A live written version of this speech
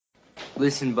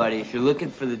Listen, buddy, if you're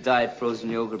looking for the Diet Frozen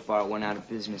Yogurt bar, it went out of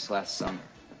business last summer.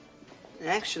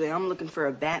 Actually, I'm looking for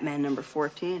a Batman number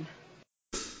 14.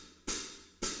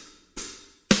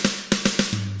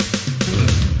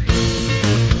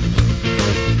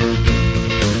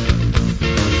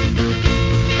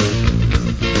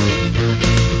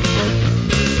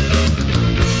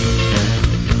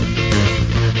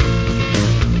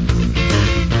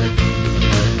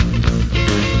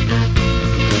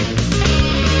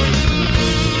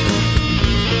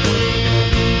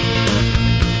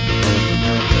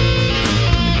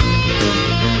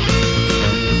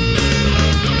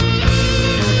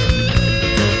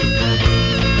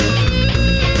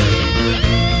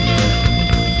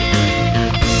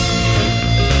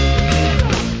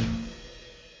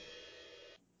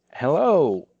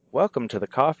 Hello, welcome to the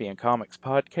Coffee and Comics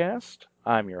Podcast.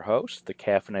 I'm your host, the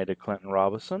caffeinated Clinton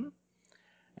Robinson,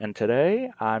 and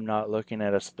today I'm not looking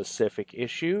at a specific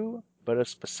issue, but a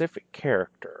specific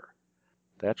character.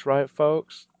 That's right,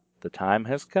 folks, the time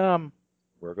has come.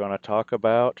 We're going to talk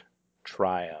about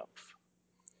Triumph.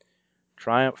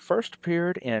 Triumph first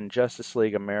appeared in Justice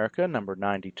League America number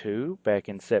 92 back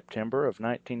in September of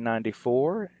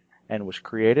 1994 and was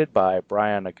created by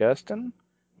Brian Augustyn,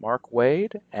 Mark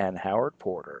Waid, and Howard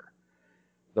Porter,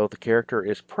 though the character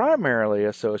is primarily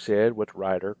associated with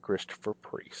writer Christopher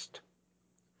Priest.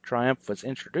 Triumph was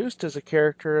introduced as a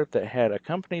character that had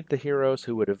accompanied the heroes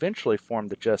who would eventually form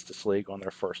the Justice League on their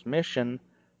first mission,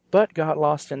 but got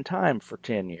lost in time for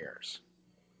 10 years.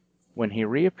 When he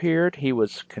reappeared, he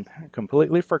was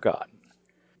completely forgotten.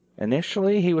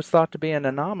 Initially, he was thought to be an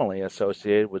anomaly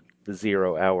associated with the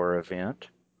Zero Hour event,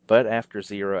 but after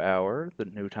Zero Hour, the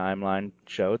new timeline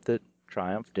showed that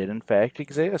Triumph did in fact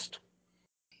exist.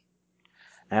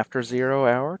 After Zero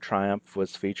Hour, Triumph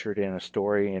was featured in a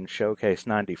story in Showcase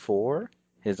 94,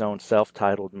 his own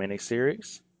self-titled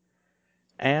miniseries,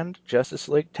 and Justice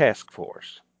League Task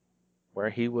Force, where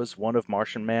he was one of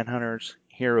Martian Manhunter's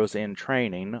heroes in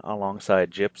training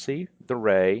alongside Gypsy, the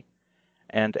Ray,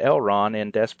 and Elron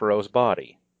in Despero's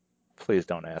body. Please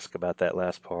don't ask about that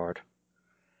last part.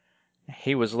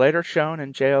 He was later shown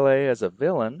in JLA as a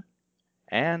villain,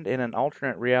 and in an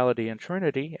alternate reality in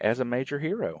Trinity as a major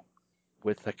hero.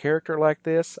 With a character like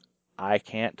this, I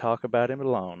can't talk about him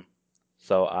alone,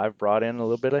 so I've brought in a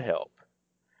little bit of help.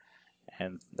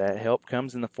 And that help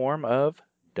comes in the form of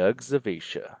Doug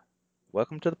Zawisza.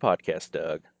 Welcome to the podcast,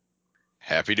 Doug.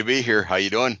 Happy to be here. How you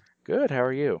doing? Good, how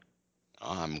are you?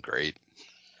 I'm great.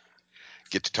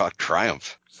 Get to talk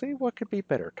Triumph. See, what could be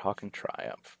better, talking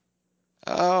Triumph?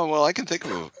 Well, I can think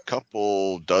of a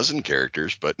couple dozen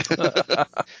characters, but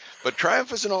but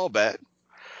Triumph isn't all bad.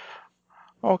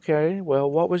 Okay, well,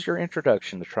 what was your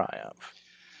introduction to Triumph?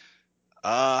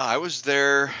 I was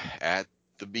there at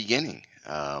the beginning.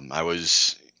 I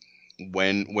was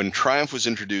when Triumph was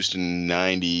introduced in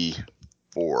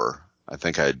 '94. I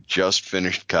think I had just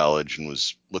finished college and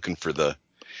was looking for the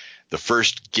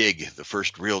first gig, the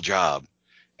first real job,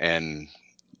 and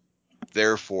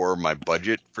therefore my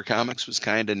budget for comics was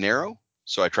kind of narrow.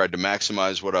 So I tried to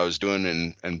maximize what I was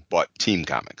doing and bought Team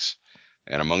Comics.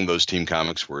 And among those Team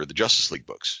Comics were the Justice League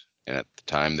books. And at the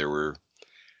time there were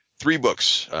 3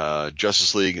 books,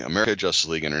 Justice League America, Justice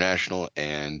League International,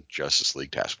 and Justice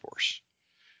League Task Force.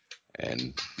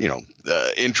 And,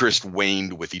 the interest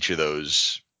waned with each of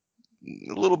those,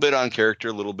 a little bit on character,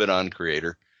 a little bit on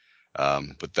creator.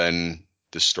 But then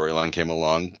this storyline came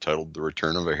along titled The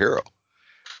Return of a Hero.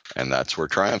 And that's where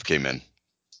Triumph came in,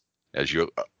 as you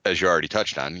already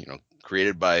touched on.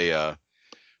 Created by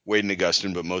Waid and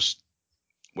Augustyn, but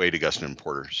Waid, Augustyn, and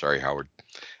Porter. Sorry, Howard,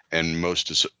 and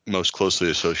most closely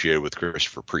associated with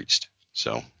Christopher Priest.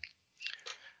 So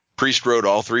Priest wrote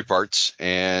all 3 parts,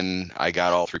 and I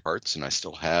got all 3 parts, and I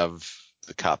still have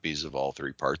the copies of all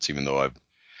 3 parts, even though I've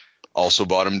also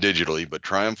bought them digitally. But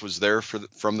Triumph was there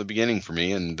from the beginning for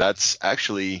me, and that's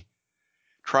actually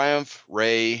Triumph,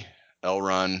 Ray,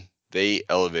 Elron. They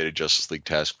elevated Justice League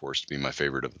Task Force to be my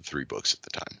favorite of the 3 books at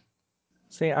the time.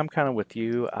 See, I'm kind of with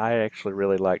you. I actually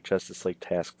really like Justice League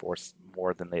Task Force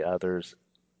more than the others,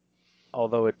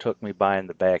 although it took me buying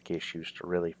the back issues to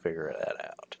really figure that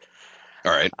out.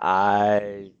 All right.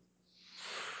 I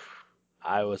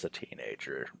was a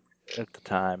teenager at the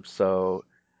time, so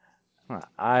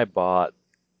I bought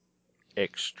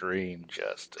Extreme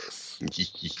Justice.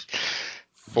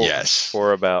 Yes.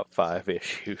 For about 5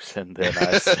 issues, and then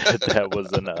I said that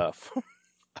was enough.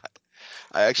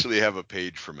 I actually have a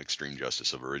page from Extreme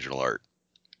Justice of original art.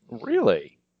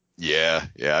 Really? Yeah.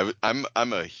 I'm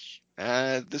a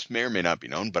this may or may not be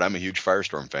known, but I'm a huge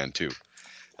Firestorm fan too.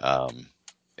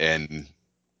 And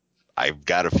I've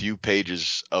got a few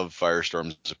pages of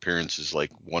Firestorm's appearances,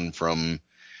 like one from,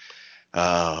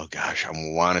 oh gosh, I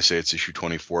want to say it's issue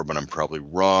 24, but I'm probably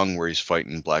wrong, where he's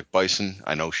fighting Black Bison.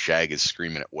 I know Shag is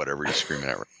screaming at whatever he's screaming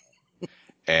at.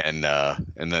 And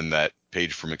then that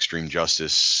page from Extreme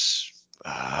Justice,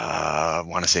 I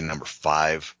want to say number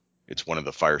 5. It's one of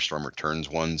the Firestorm Returns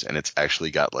ones, and it's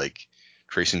actually got like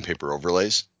tracing paper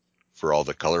overlays for all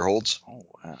the color holds. Oh,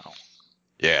 wow.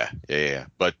 Yeah.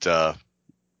 But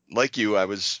like you, I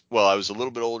was a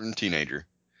little bit older than teenager,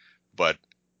 but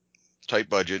tight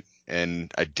budget,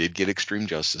 and I did get Extreme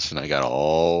Justice, and I got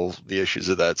all the issues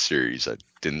of that series. I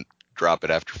didn't drop it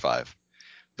after 5.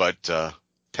 But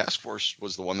Task Force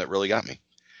was the one that really got me.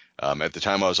 At the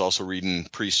time, I was also reading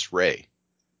Priest Ray,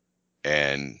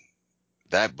 and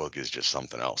that book is just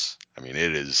something else. I mean,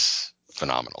 it is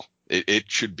phenomenal.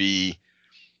 It should be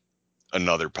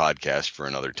another podcast for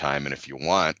another time, and if you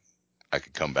want, I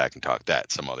could come back and talk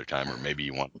that some other time, or maybe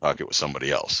you want to talk it with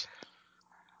somebody else.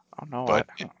 Oh, no, But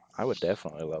I would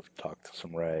definitely love to talk to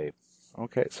some Ray.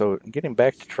 Okay, so getting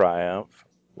back to Triumph,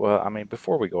 well, I mean,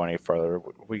 before we go any further,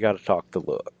 we got to talk the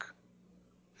look.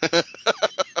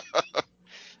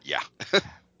 yeah,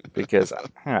 Because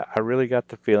I really got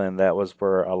the feeling that was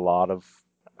where a lot of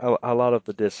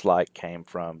the dislike came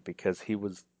from, because he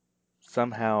was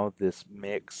somehow this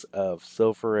mix of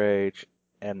Silver Age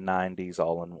and 90s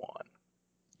all in one.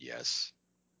 yes,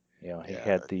 You know, he yeah.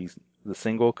 had the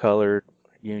single colored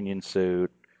Union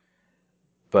suit,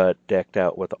 but decked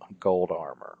out with gold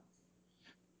armor.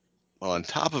 Well, on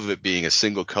top of it being a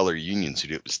single color Union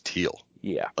suit, it was teal.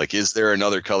 Yeah. Like, is there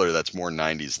another color that's more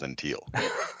 90s than teal?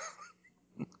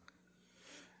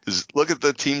 Because look at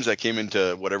the teams that came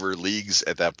into whatever leagues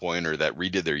at that point, or that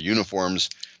redid their uniforms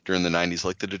during the 90s,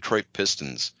 like the Detroit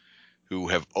Pistons, who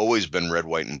have always been red,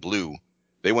 white, and blue.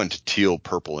 They went to teal,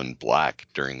 purple, and black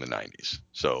during the 90s.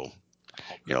 So,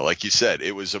 like you said,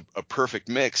 it was a perfect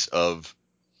mix of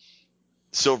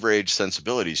Silver Age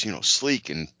sensibilities, sleek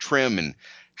and trim and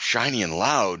shiny and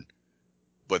loud.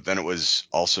 But then it was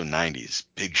also 90s,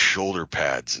 big shoulder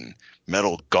pads and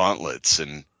metal gauntlets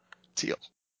and teal.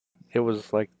 It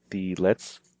was like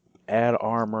let's add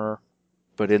armor,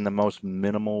 but in the most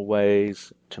minimal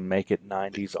ways to make it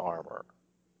 90s armor.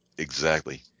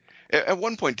 Exactly. At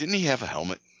one point, didn't he have a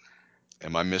helmet?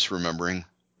 Am I misremembering?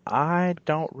 I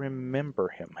don't remember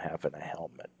him having a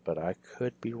helmet, but I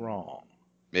could be wrong.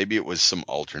 Maybe it was some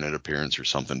alternate appearance or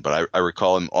something, but I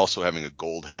recall him also having a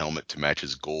gold helmet to match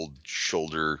his gold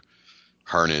shoulder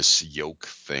harness yoke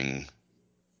thing.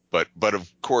 But of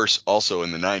course, also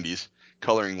in the 90s,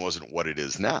 coloring wasn't what it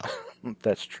is now.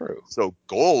 That's true. So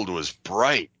gold was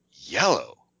bright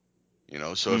yellow.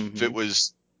 So if it Mhm.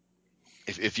 was,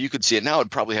 if you could see it now,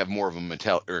 it'd probably have more of a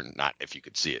metallic, or not if you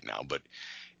could see it now, but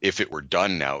if it were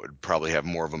done now, it would probably have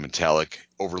more of a metallic,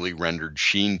 overly rendered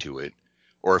sheen to it.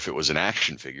 Or if it was an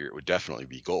action figure, it would definitely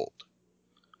be gold,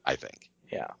 I think.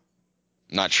 Yeah.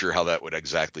 Not sure how that would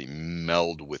exactly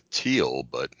meld with teal,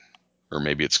 or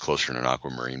maybe it's closer to an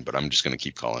aquamarine, but I'm just going to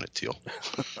keep calling it teal.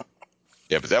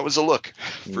 Yeah, but that was a look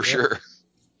for Yeah. sure.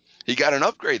 He got an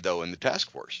upgrade, though, in the task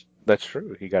force. That's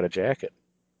true. He got a jacket.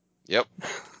 Yep.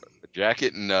 A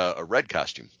jacket and a red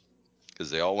costume, because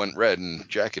they all went red and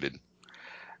jacketed.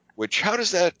 How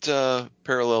does that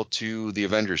parallel to the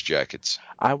Avengers jackets?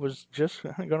 I was just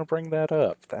going to bring that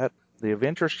up. That the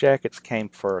Avengers jackets came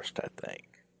first, I think.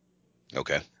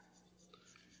 Okay.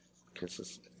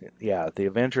 Because, yeah, the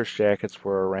Avengers jackets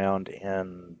were around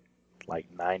in like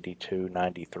 92,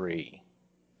 93.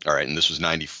 All right, and this was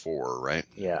 94, right?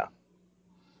 Yeah.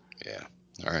 Yeah.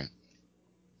 All right.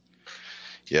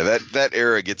 Yeah, that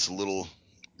era gets a little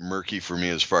murky for me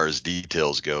as far as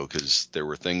details go, because there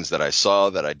were things that I saw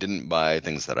that I didn't buy,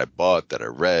 things that I bought that I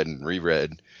read and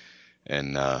reread,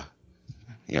 and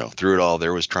through it all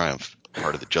there was Triumph,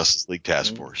 part of the Justice League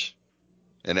Task Force.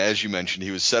 And as you mentioned, he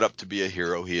was set up to be a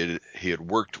hero. He had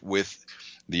worked with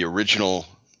the original,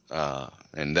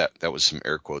 and that was some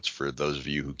air quotes for those of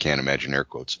you who can't imagine air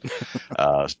quotes,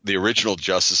 the original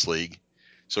Justice League.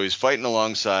 So he's fighting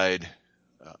alongside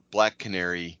Black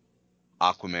Canary,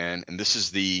 Aquaman, and this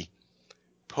is the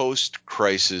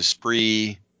post-crisis,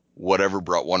 whatever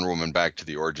brought Wonder Woman back to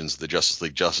the origins of the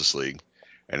Justice League,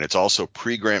 and it's also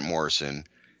pre-Grant Morrison,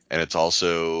 and it's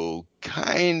also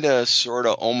kind of, sort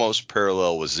of, almost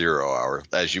parallel with Zero Hour,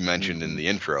 as you mentioned in the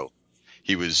intro.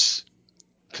 He was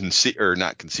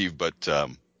not conceived, but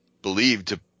believed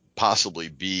to possibly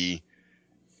be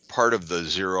part of the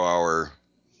Zero Hour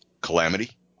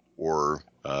calamity or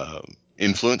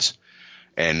influence,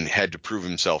 and had to prove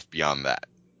himself beyond that.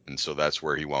 And so that's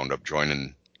where he wound up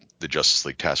joining the Justice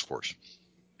League Task Force.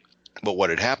 But what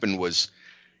had happened was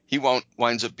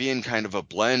winds up being kind of a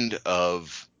blend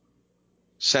of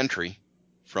Sentry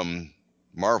from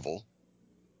Marvel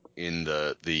in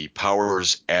the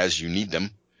powers as you need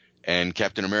them, and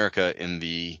Captain America in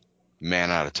the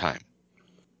man out of time.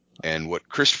 And what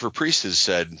Christopher Priest has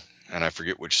said, and I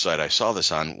forget which site I saw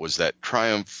this on, was that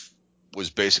Triumph was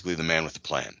basically the man with the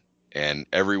plan, and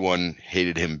everyone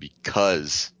hated him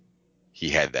because he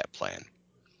had that plan.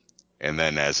 And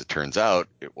then, as it turns out,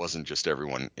 it wasn't just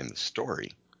everyone in the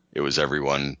story. It was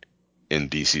everyone in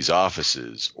DC's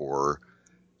offices or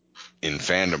in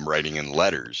fandom writing in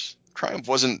letters. Triumph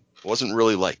wasn't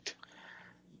really liked.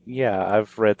 Yeah,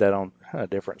 I've read that on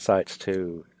different sites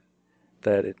too,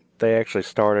 that they actually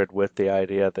started with the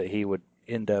idea that he would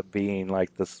end up being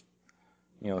like this,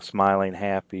 smiling,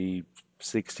 happy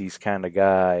 60s kind of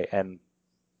guy, and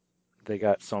they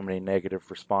got so many negative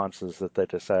responses that they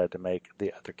decided to make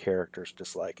the other characters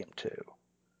dislike him too.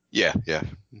 Yeah.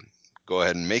 Go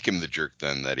ahead and make him the jerk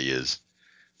then that he is,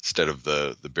 instead of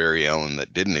the Barry Allen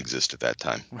that didn't exist at that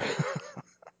time.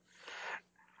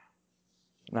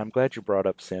 And I'm glad you brought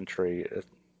up Sentry,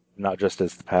 not just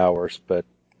as the powers, but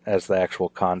as the actual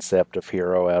concept of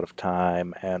hero out of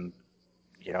time, and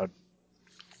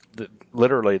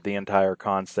literally the entire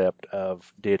concept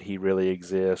of did he really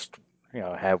exist?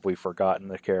 Have we forgotten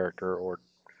the character, or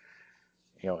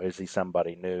is he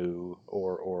somebody new,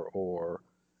 or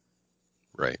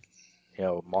Right.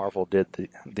 Marvel did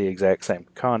the exact same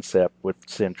concept with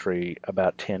Sentry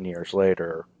about 10 years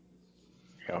later.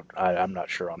 I'm not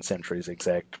sure on Sentry's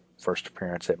exact first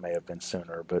appearance. It may have been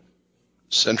sooner, but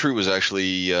Sentry was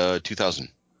actually 2000,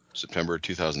 September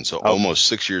 2000, so oh, almost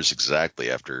 6 years exactly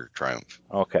after Triumph.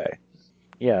 okay.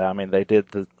 Yeah, I mean, they did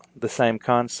the same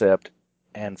concept,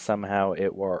 and somehow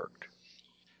it worked.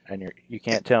 And you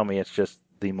can't tell me it's just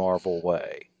the Marvel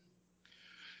way.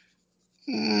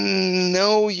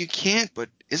 No, you can't, but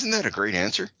isn't that a great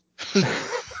answer?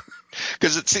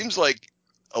 Because it seems like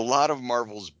a lot of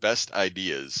Marvel's best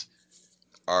ideas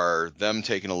are them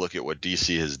taking a look at what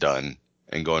DC has done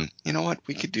and going, you know what,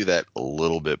 we could do that a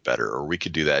little bit better, or we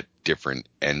could do that different,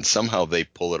 and somehow they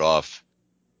pull it off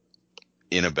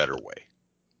in a better way.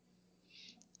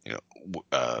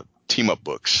 Team up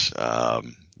books.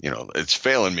 It's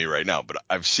failing me right now, but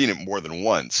I've seen it more than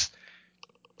once.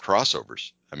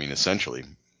 Crossovers. I mean, essentially,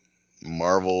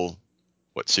 Marvel,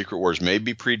 Secret Wars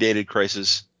maybe predated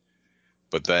Crisis,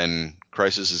 but then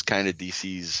Crisis is kind of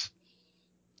DC's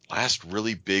last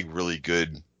really big, really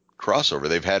good crossover.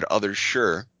 They've had others,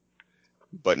 sure,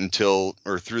 but through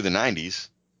the 90s,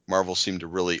 Marvel seemed to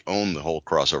really own the whole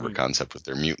crossover concept with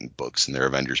their mutant books and their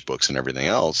Avengers books and everything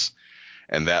else.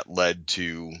 And that led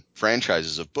to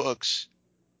franchises of books,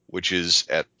 which is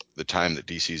at the time that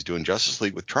DC is doing Justice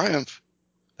League with Triumph.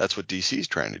 That's what DC is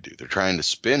trying to do. They're trying to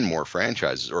spin more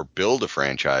franchises or build a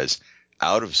franchise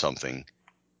out of something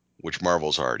which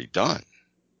Marvel's already done.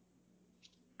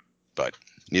 But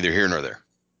neither here nor there.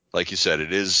 Like you said,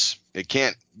 it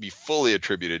can't be fully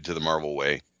attributed to the Marvel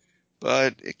way,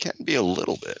 but it can be a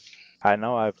little bit. I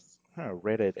know I've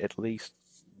read it at least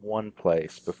one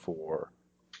place before,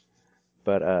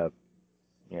 but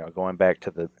going back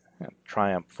to the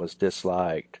Triumph was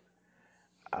disliked.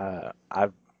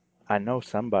 I know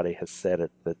somebody has said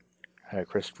it that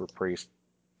Christopher Priest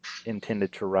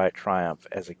intended to write Triumph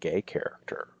as a gay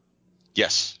character.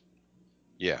 Yes.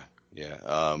 Yeah.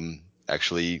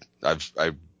 Actually,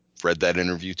 I've read that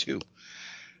interview too.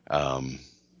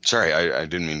 Sorry, I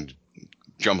didn't mean to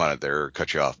jump on it there or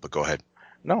cut you off, but go ahead.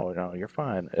 No, you're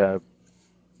fine.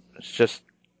 It's just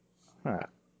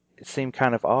it seemed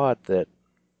kind of odd that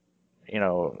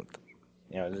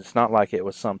it's not like it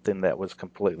was something that was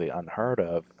completely unheard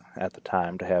of at the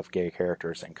time to have gay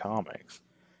characters in comics.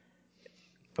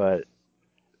 But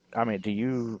I mean, do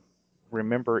you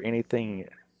remember anything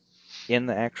in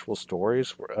the actual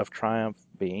stories of Triumph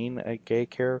being a gay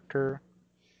character?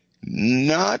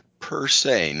 Not per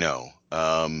se, no.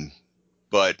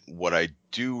 But what I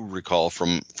do recall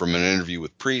from an interview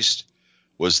with Priest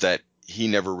was that he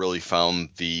never really found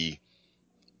the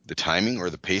timing or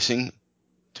the pacing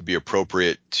to be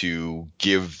appropriate to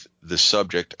give the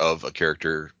subject of a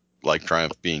character like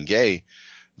Triumph being gay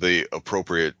the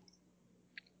appropriate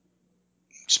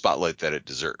spotlight that it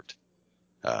deserved.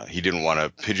 He didn't want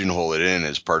to pigeonhole it in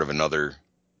as part of another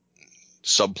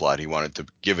subplot. He wanted to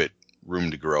give it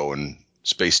room to grow and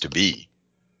space to be.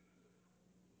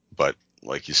 But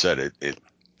like you said, it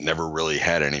never really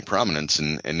had any prominence.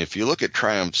 And if you look at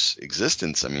Triumph's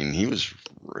existence, I mean, he was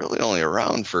really only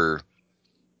around for,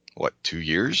 2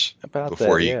 years? About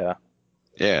before that, he, yeah.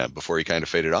 Yeah, before he kind of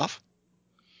faded off.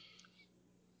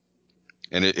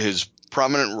 And his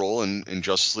prominent role in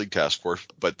Justice League Task Force,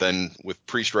 but then with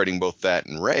Priest writing both that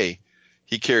and Ray,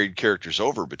 he carried characters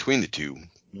over between the two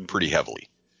pretty heavily.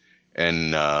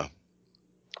 And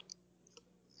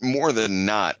more than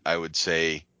not, I would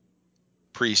say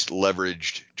Priest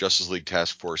leveraged Justice League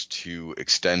Task Force to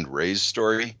extend Ray's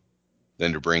story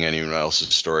than to bring anyone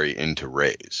else's story into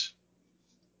Ray's.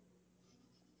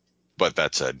 But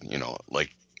that said,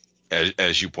 like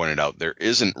as you pointed out, there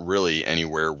isn't really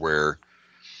anywhere where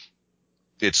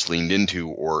it's leaned into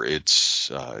or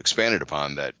it's expanded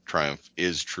upon that Triumph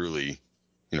is truly,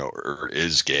 or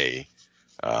is gay,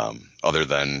 other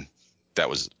than that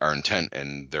was our intent,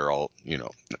 and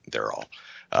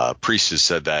Priest has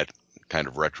said that kind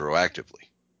of retroactively.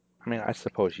 I mean, I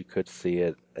suppose you could see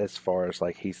it as far as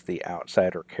like he's the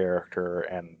outsider character,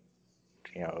 and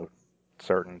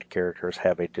certain characters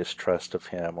have a distrust of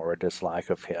him or a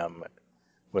dislike of him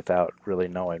without really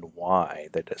knowing why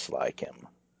they dislike him.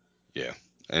 Yeah,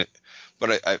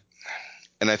 but I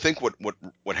think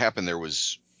what happened there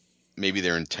was maybe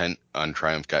their intent on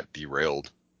Triumph got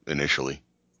derailed initially,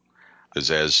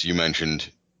 because as you mentioned,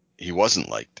 he wasn't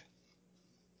liked,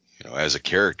 as a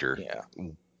character. Yeah.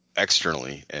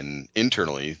 Externally and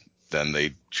internally, then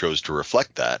they chose to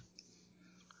reflect that.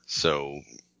 So,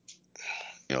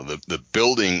 the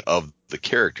building of the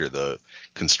character, the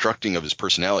constructing of his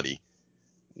personality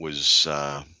was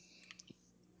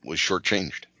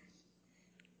shortchanged.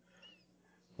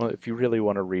 Well, if you really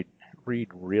want to read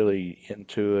really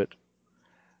into it,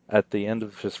 at the end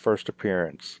of his first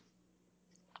appearance,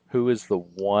 who is the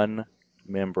one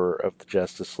member of the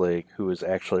Justice League who is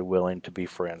actually willing to be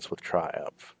friends with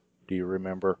Triumph? Do you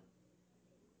remember?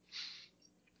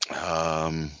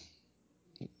 Trying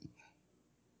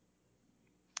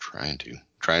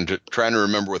to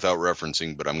remember without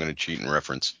referencing, but I'm going to cheat and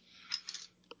reference.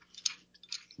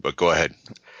 But go ahead.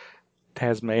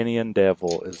 Tasmanian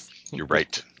Devil is. You're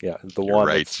right. Yeah, the You're one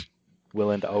right. that's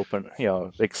willing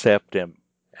to accept him.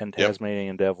 And Yep.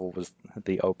 Tasmanian Devil was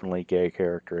the openly gay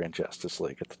character in Justice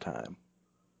League at the time.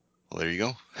 Well, there you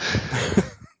go.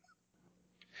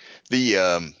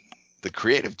 The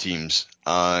creative teams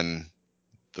on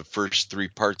the first three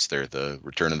parts there, the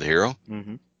Return of the Hero,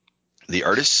 the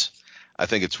artists, I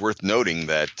think it's worth noting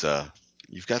that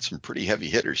you've got some pretty heavy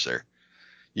hitters there.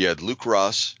 You had Luke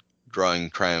Ross drawing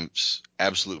Triumph's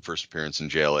absolute first appearance in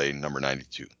JLA number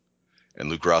 92. And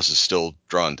Luke Ross is still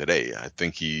drawn today. I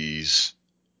think is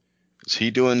he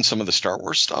doing some of the Star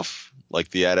Wars stuff, like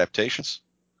the adaptations?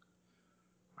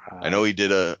 I know he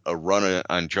did a run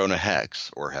on Jonah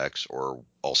Hex or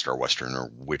All-Star Western or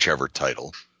whichever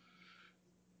title.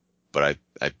 But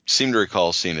I seem to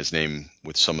recall seeing his name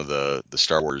with some of the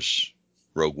Star Wars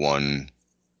Rogue One,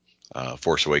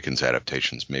 Force Awakens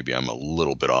adaptations. Maybe I'm a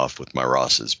little bit off with my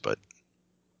Rosses, but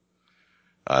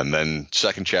and then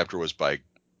second chapter was by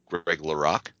Greg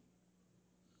LaRocque,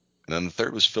 and then the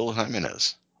third was Phil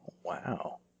Jimenez.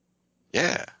 Wow.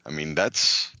 Yeah, I mean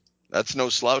that's no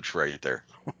slouch right there.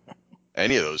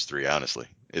 Any of those three, honestly,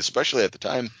 especially at the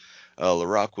time,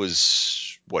 LaRocque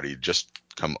was he'd just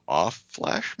come off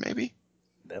Flash, maybe.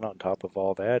 Then on top of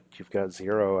all that, you've got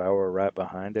 0 Hour right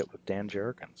behind it with Dan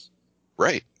Jurgens.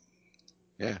 Right.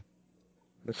 Yeah.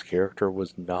 This character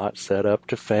was not set up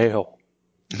to fail.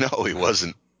 No, he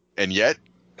wasn't. And yet.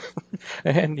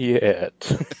 And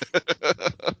yet.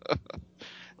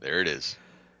 There it is.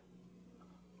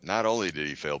 Not only did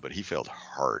he fail, but he failed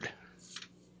hard.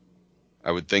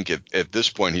 I would think at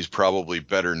this point he's probably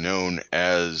better known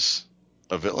as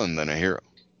a villain than a hero.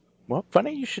 Well,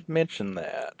 funny you should mention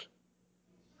that.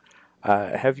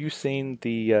 Have you seen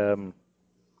the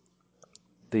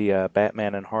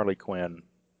Batman and Harley Quinn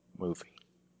movie?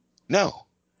 No.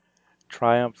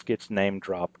 Triumph gets name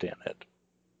dropped in it.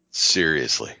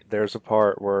 Seriously. There's a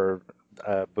part where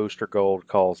Booster Gold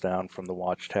calls down from the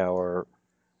Watchtower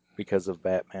because of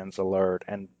Batman's alert,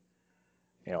 and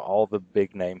all the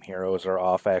big name heroes are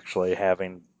off actually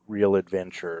having real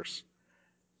adventures.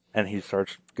 And he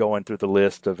starts going through the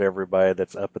list of everybody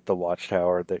that's up at the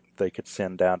Watchtower that they could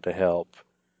send down to help.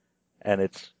 And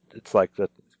it's like the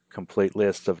complete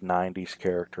list of 90s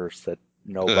characters that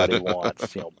nobody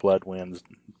wants. Bloodwind's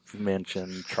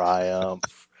mentioned,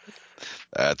 Triumph.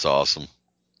 That's awesome.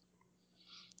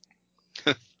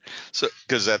 So,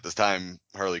 because at the time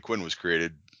Harley Quinn was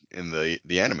created in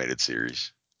the animated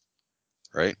series,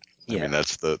 right? Yeah. I mean,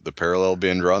 that's the parallel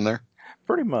being drawn there?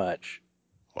 Pretty much.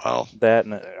 Wow. That,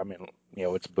 and I mean,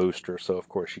 it's Booster, so of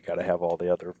course you got to have all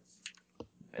the other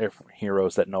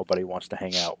heroes that nobody wants to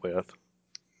hang out with.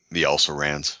 The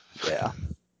also-rans. Yeah.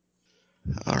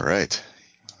 All right.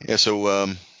 Yeah, so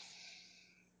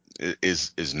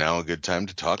is now a good time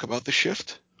to talk about the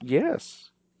Shift? Yes,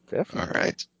 All definitely.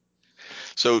 right.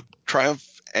 So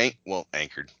Triumph,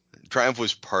 anchored. Triumph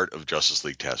was part of Justice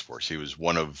League Task Force. He was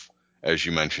one of, as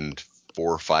you mentioned,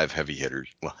 4 or 5 heavy hitters.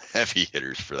 Well, heavy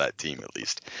hitters for that team at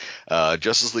least.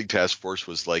 Justice League Task Force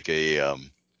was like a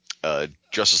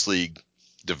Justice League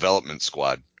development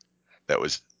squad that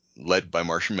was led by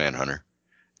Martian Manhunter,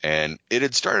 and it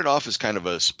had started off as kind of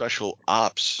a special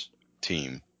ops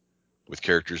team with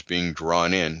characters being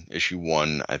drawn in. Issue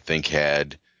 1, I think,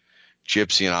 had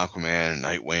Gypsy and Aquaman,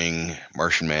 Nightwing,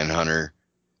 Martian Manhunter,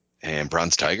 and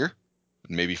Bronze Tiger,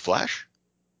 maybe Flash.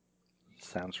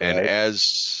 Sounds And right.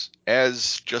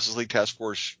 as Justice League Task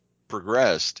Force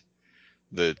progressed,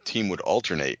 the team would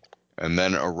alternate. And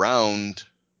then around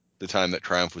the time that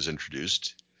Triumph was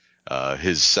introduced,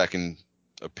 his second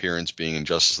appearance being in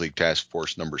Justice League Task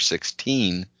Force number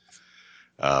 16,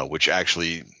 which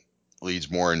actually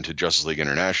leads more into Justice League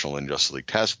International than Justice League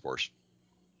Task Force.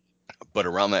 But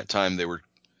around that time,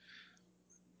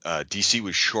 DC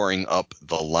was shoring up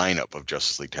the lineup of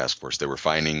Justice League Task Force. They were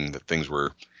finding that things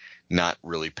were not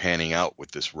really panning out with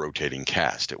this rotating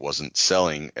cast. It wasn't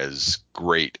selling as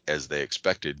great as they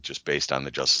expected just based on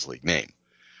the Justice League name.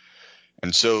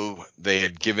 And so they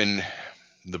had given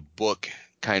the book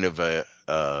kind of a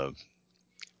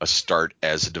start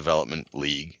as a development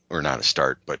league, or not a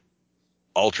start, but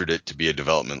altered it to be a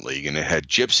development league. And it had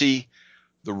Gypsy,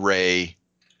 the Ray,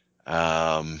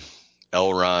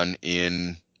 Elron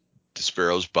in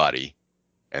Despero's body,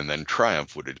 and then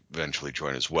Triumph would eventually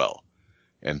join as well.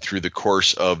 And through the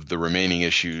course of the remaining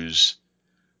issues,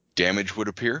 Damage would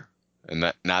appear, and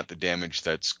that not the Damage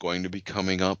that's going to be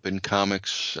coming up in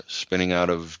comics, spinning out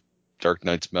of Dark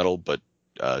Knight's Metal, but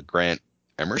Grant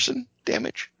Emerson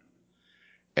Damage.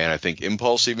 And I think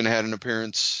Impulse even had an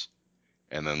appearance.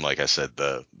 And then, like I said,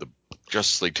 the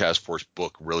Justice League Task Force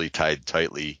book really tied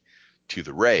tightly to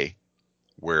the Ray,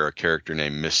 where a character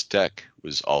named Mystique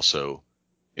was also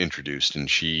introduced, and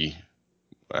she,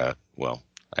 well,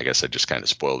 I guess I just kind of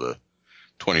spoiled a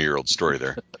 20-year-old story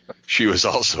there. She was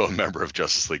also a member of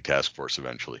Justice League Task Force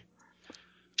eventually.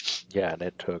 Yeah, and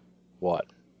it took, what,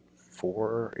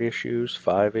 4 issues,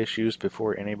 5 issues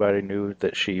before anybody knew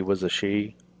that she was a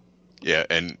she? Yeah,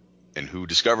 and who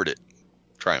discovered it?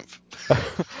 Triumph.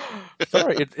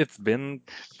 Sorry, it's been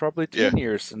probably Yeah. 10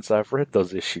 years since I've read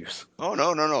those issues. Oh,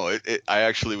 no. I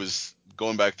actually was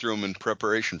going back through them in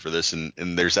preparation for this, and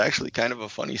there's actually kind of a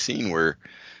funny scene where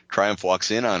Triumph walks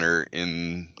in on her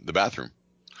in the bathroom.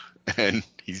 And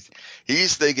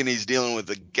he's thinking he's dealing with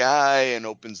a guy, and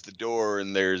opens the door,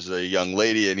 and there's a young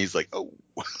lady, and he's like, oh,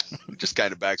 just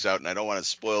kind of backs out. And I don't want to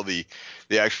spoil the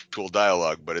actual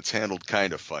dialogue, but it's handled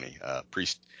kind of funny.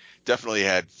 Priest definitely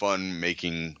had fun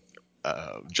making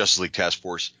Justice League Task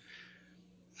Force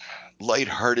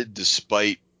lighthearted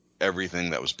despite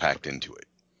everything that was packed into it,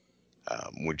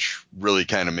 which really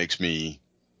kind of makes me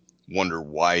wonder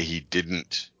why he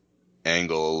didn't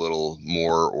angle a little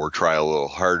more or try a little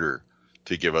harder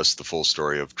to give us the full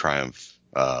story of Triumph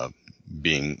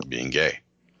being gay.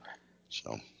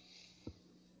 So,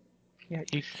 Yeah,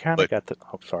 you kind of but got the.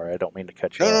 Oh, sorry, I don't mean to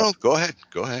cut you no, off. go ahead.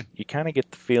 You kind of get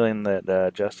the feeling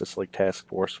that Justice League Task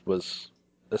Force was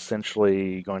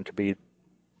essentially going to be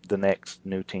the next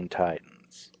new Teen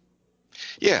Titans.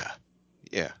 Yeah.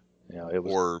 You know, it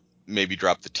was. Or maybe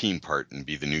drop the team part and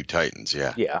be the new Titans.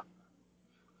 Yeah. Yeah.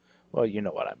 Well, you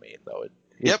know what I mean, though.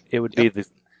 Yep. It would be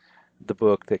the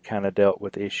book that kind of dealt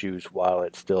with issues while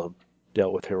it still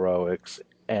dealt with heroics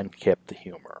and kept the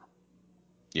humor.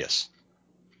 Yes.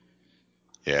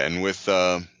 Yeah, and with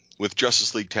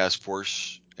Justice League Task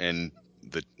Force and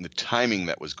the timing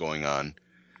that was going on,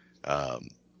 um,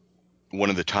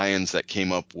 one of the tie-ins that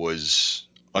came up was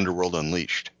Underworld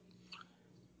Unleashed,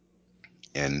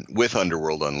 and with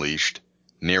Underworld Unleashed,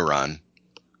 Neron.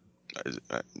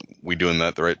 We doing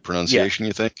that the right Yeah, pronunciation?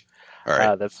 You think? All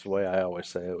right. that's the way I always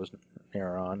say it was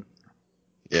Neron.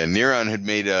 Yeah, Neron had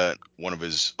made one of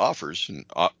his offers and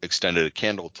extended a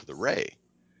candle to the Ray,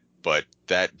 but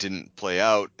that didn't play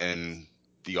out, and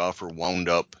the offer wound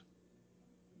up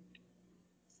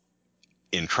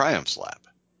in Triumph's lap,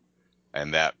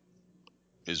 and that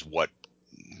is what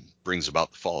brings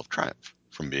about the fall of Triumph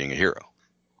from being a hero.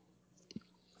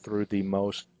 Through the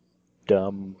most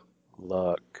dumb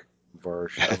luck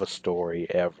version of a story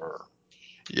ever.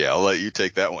 Yeah, I'll let you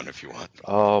take that one if you want.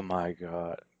 Oh my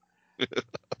god.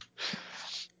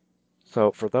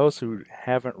 So, for those who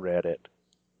haven't read it,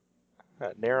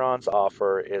 Neron's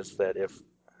offer is that if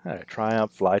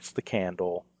Triumph lights the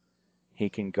candle, he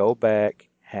can go back,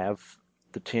 have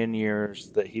the 10 years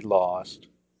that he lost,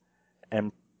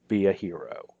 and be a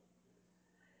hero.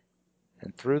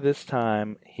 And through this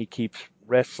time, he keeps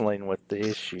wrestling with the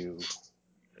issue,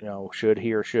 should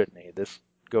he or shouldn't he? This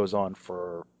goes on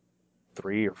for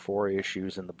 3 or 4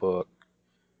 issues in the book.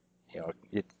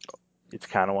 It's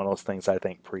kind of one of those things. I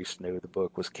think Priest knew the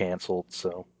book was canceled,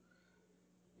 so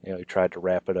he tried to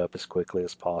wrap it up as quickly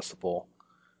as possible.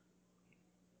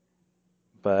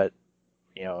 But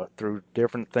through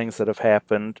different things that have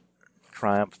happened,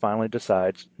 Triumph finally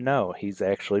decides, no, he's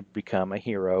actually become a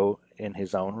hero in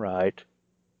his own right,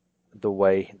 the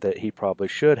way that he probably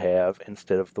should have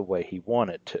instead of the way he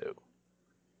wanted to.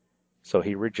 So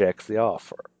he rejects the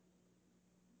offer.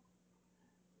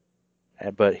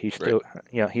 But he's still,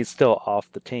 Right. he's still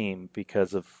off the team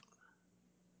because of,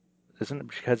 isn't it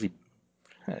because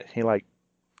he like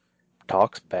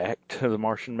talks back to the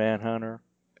Martian Manhunter?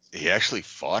 He actually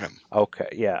fought him. Okay,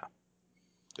 yeah.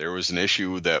 There was an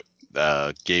issue that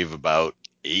gave about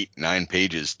 8-9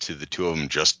 pages to the two of them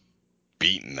just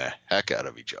beating the heck out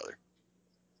of each other.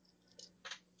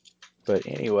 But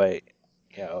anyway,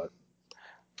 the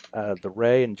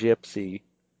Ray and Gypsy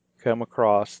come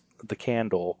across the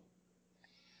candle,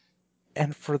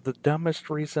 and for the dumbest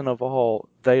reason of all,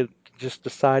 they just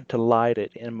decide to light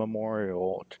it in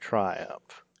memorial to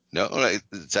Triumph. No,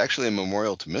 it's actually a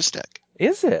memorial to Mystek.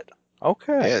 Is it?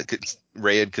 Okay. Yeah,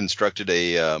 Ray had constructed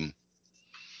a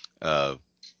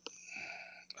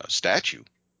statue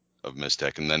of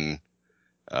Mystek, and then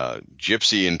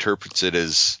Gypsy interprets it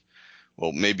as,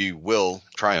 well, maybe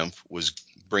Triumph was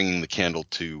bringing the candle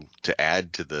to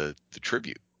add to the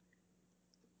tribute.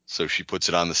 So she puts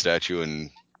it on the statue and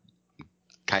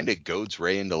kind of goads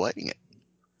Ray into lighting it.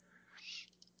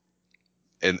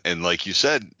 And like you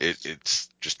said, it's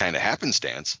just kind of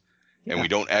happenstance, and we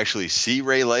don't actually see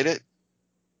Ray light it.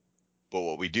 But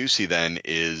what we do see then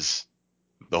is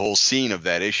the whole scene of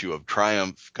that issue of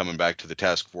Triumph coming back to the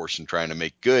task force and trying to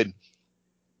make good,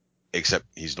 except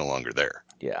he's no longer there.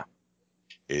 Yeah.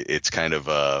 It's kind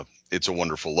of It's a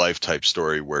Wonderful Life type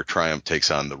story where Triumph takes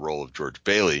on the role of George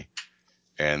Bailey,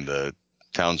 and the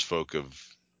townsfolk of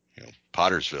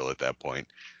Pottersville at that point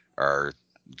are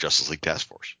Justice League Task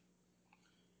Force.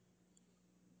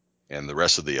 And the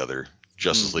rest of the other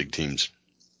Justice League teams.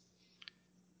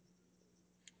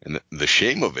 And the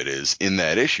shame of it is, in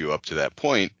that issue up to that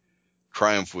point,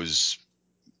 Triumph was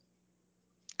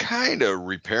kind of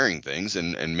repairing things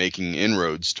and making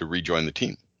inroads to rejoin the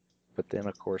team. But then,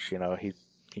 of course,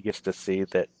 he gets to see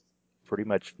that pretty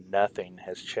much nothing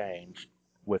has changed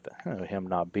with him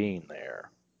not being there.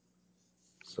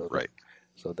 So right.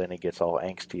 So then he gets all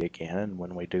angsty again, and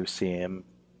when we do see him,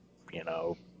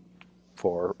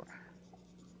 for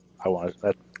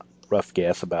a rough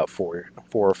guess about 4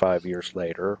 or 5 years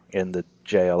later in the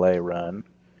JLA run,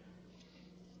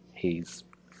 he's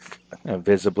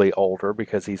visibly older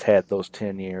because he's had those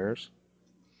 10 years,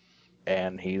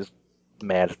 and he's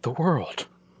mad at the world.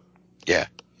 Yeah,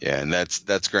 and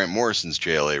that's Grant Morrison's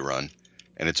JLA run,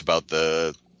 and it's about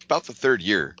the third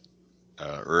year,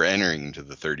 or entering into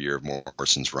the third year of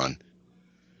Morrison's run.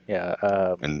 Yeah,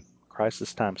 and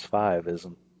Crisis Times 5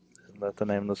 isn't that the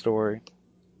name of the story?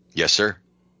 Yes, sir.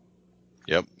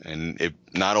 Yep, and it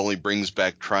not only brings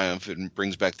back Triumph, it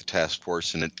brings back the task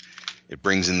force, and it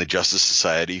brings in the Justice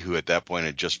Society, who at that point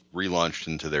had just relaunched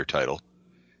into their title,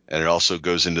 and it also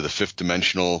goes into the fifth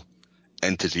dimensional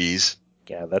entities.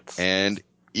 Yeah, and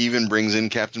even brings in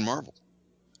Captain Marvel.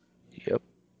 Yep.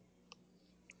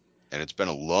 And it's been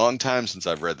a long time since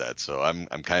I've read that, so I'm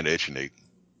kind of itching to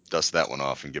dust that one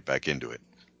off and get back into it.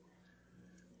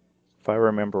 If I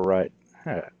remember right,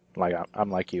 like I'm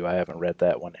like you, I haven't read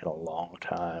that one in a long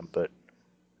time, but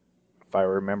if I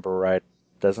remember right,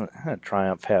 doesn't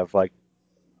Triumph have like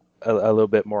a little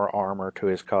bit more armor to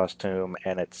his costume,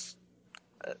 and it's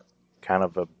kind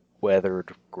of a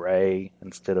weathered gray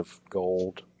instead of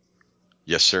gold?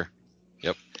 Yes, sir.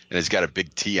 Yep. And it's got a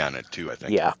big T on it too, I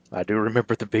think. Yeah, I do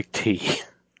remember the big T.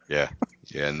 Yeah.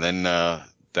 And then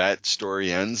that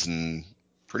story ends, and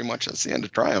pretty much that's the end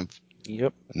of Triumph.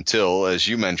 Yep. Until, as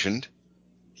you mentioned,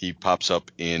 he pops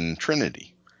up in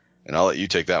Trinity. And I'll let you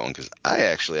take that one, because I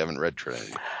actually haven't read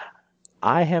Trinity.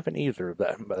 I haven't either.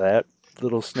 That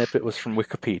little snippet was from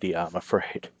Wikipedia, I'm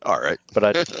afraid. All right. But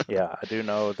I do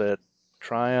know that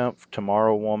Triumph,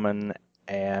 Tomorrow Woman,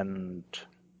 and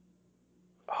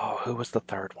who was the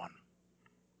third one?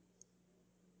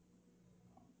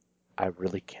 I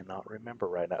really cannot remember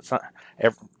right now. It's not,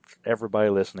 everybody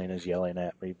listening is yelling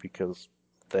at me because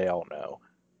they all know.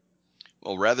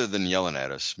 Well, rather than yelling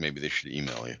at us, maybe they should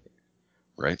email you,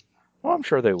 right? Well, I'm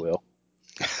sure they will.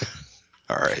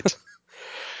 All right.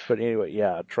 But anyway,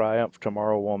 yeah, Triumph,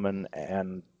 Tomorrow Woman,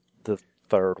 and the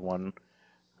third one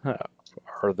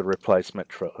are the replacement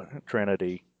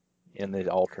Trinity in the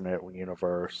alternate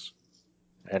universe,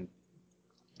 and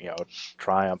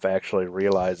Triumph actually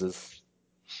realizes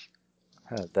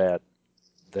that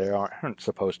they aren't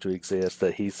supposed to exist,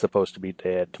 that he's supposed to be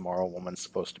dead, Tomorrow Woman's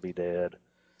supposed to be dead.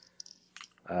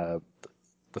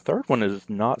 The third one is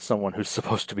not someone who's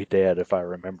supposed to be dead, if I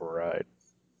remember right.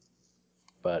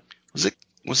 But was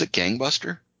it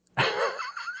Gangbuster?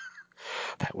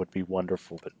 That would be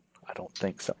wonderful, but I don't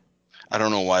think so. I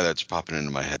don't know why that's popping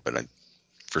into my head, but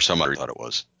for some reason I thought it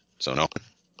was. So no.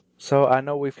 So I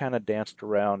know we've kind of danced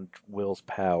around Will's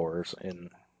powers in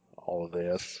all of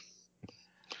this.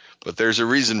 But there's a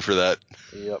reason for that.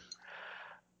 Yep.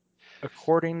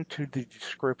 According to the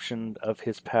description of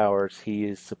his powers, he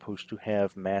is supposed to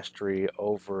have mastery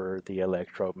over the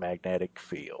electromagnetic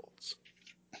fields.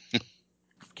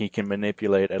 He can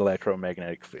manipulate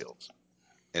electromagnetic fields.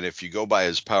 And if you go by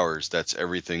his powers, that's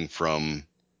everything from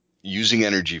using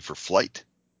energy for flight,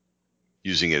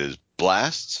 using it as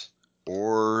blasts,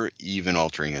 or even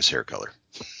altering his hair color.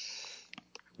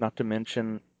 Not to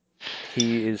mention,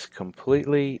 he is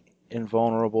completely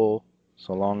invulnerable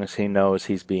so long as he knows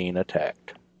he's being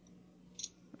attacked.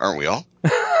 Aren't we all?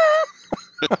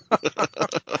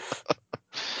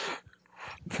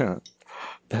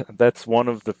 That's one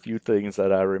of the few things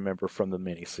that I remember from the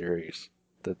miniseries,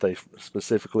 that they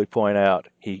specifically point out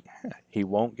he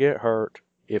won't get hurt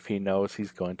if he knows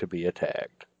he's going to be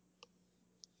attacked.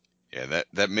 Yeah,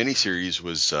 that miniseries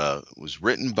was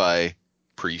written by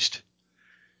Priest,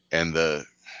 and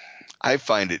I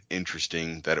find it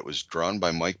interesting that it was drawn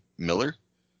by Mike Miller.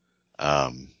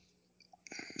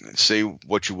 Say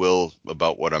what you will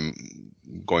about what I'm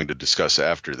going to discuss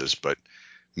after this, but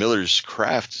Miller's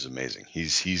craft is amazing.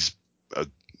 He's a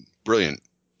brilliant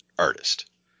artist,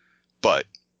 but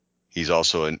he's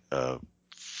also a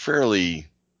fairly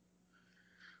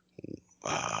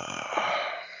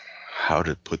how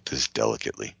to put this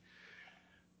delicately,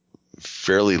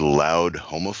 fairly loud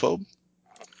homophobe.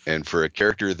 And for a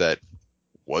character that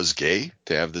was gay,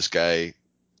 to have this guy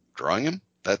drawing him,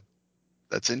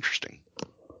 that's interesting.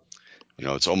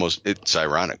 It's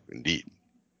ironic indeed.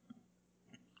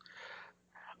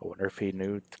 I wonder if he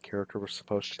knew the character was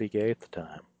supposed to be gay at the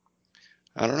time.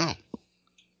 I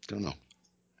don't know.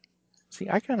 See,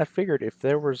 I kind of figured if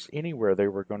there was anywhere they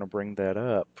were going to bring that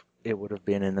up, it would have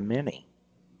been in the mini.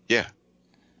 Yeah.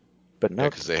 But no. Yeah,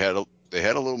 because they had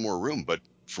a little more room, but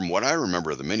from what I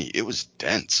remember of the mini, it was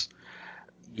dense.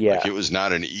 Yeah. Like, it was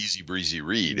not an easy breezy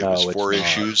read. No, it was 4 it's not.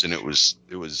 issues, and it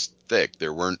was thick.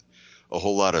 There weren't a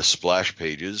whole lot of splash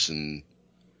pages, and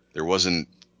there wasn't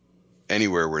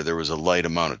anywhere where there was a light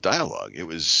amount of dialogue. It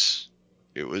was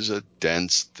a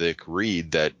dense, thick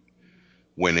read that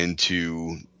went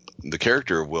into the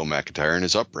character of Will McIntyre and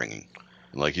his upbringing.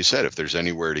 And like you said, if there's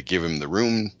anywhere to give him the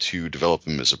room to develop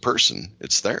him as a person,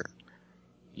 it's there.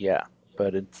 Yeah,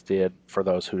 but instead, for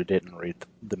those who didn't read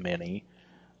the mini,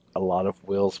 a lot of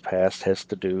Will's past has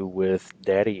to do with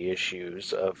daddy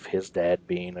issues of his dad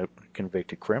being a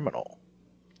convicted criminal.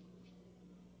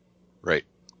 Right.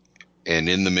 And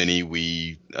in the mini,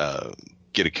 we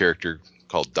get a character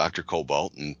called Dr.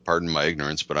 Cobalt, and pardon my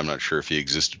ignorance, but I'm not sure if he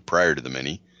existed prior to the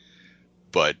mini.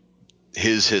 But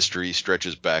his history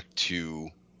stretches back to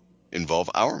involve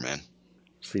Hourman.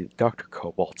 See, Dr.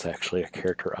 Cobalt's actually a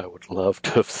character I would love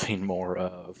to have seen more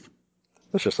of.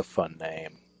 It's just a fun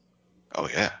name. Oh,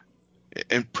 yeah.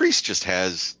 And Priest just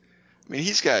has,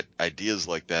 he's got ideas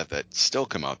like that still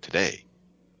come out today.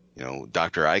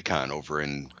 Dr. Icon over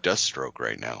in Deathstroke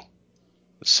right now.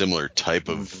 A similar type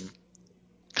of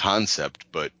concept,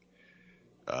 but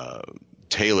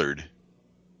tailored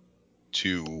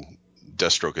to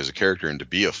Deathstroke as a character and to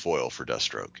be a foil for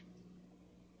Deathstroke.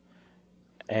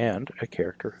 And a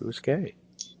character who's gay.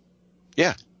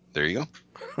 Yeah, there you go.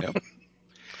 Yep.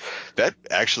 That'd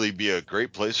actually be a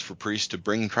great place for Priest to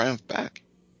bring Triumph back.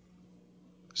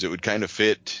 Because it would kind of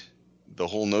fit the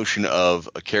whole notion of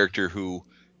a character who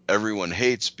everyone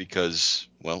hates because,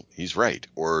 well, he's right,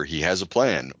 or he has a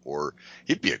plan, or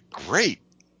he'd be a great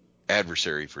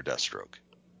adversary for Deathstroke.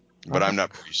 But I'm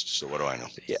not Priest, so what do I know?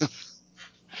 Yeah.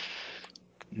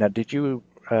 Now, did you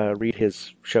read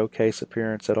his showcase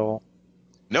appearance at all?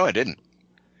 No, I didn't.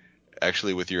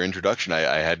 Actually, with your introduction,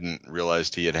 I hadn't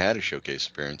realized he had a showcase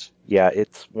appearance. Yeah,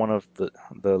 it's one of the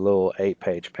little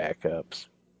 8-page pack-ups.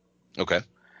 Okay.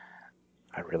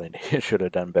 I really should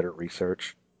have done better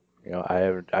research.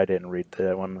 I didn't read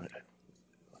that one,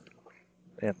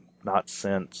 and not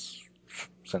since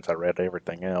I read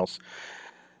everything else.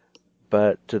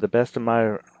 But to the best of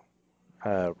my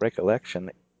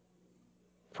recollection,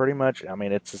 pretty much,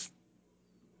 it's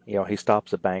he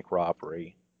stops a bank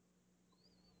robbery,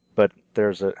 but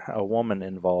there's a woman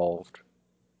involved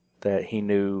that he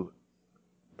knew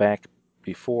back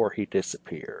before he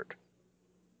disappeared,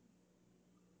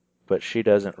 but she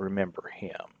doesn't remember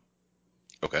him.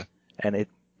 Okay. And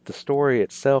the story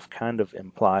itself kind of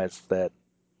implies that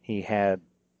he had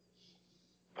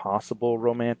possible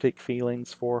romantic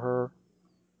feelings for her,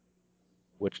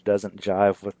 which doesn't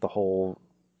jive with the whole,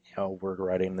 we're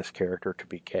writing this character to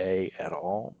be gay at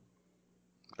all.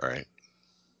 All right.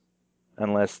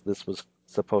 Unless this was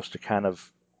supposed to kind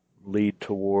of lead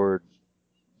toward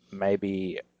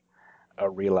maybe a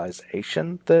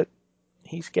realization that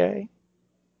he's gay.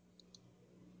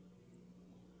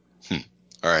 All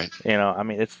right. I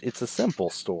mean, it's a simple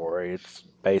story. It's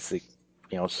basic,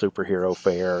 superhero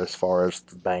fare as far as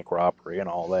the bank robbery and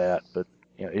all that. But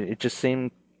it just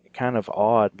seemed kind of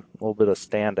odd, a little bit of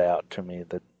standout to me,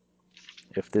 that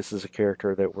if this is a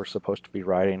character that we're supposed to be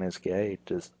writing as gay,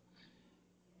 does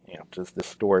this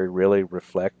story really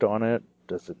reflect on it?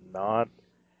 Does it not?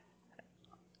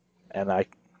 And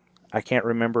I can't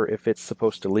remember if it's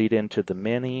supposed to lead into the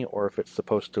mini or if it's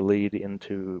supposed to lead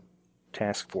into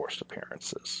Task Force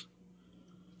appearances.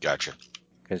 Gotcha.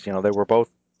 Because, they were both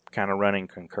kind of running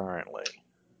concurrently.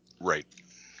 Right.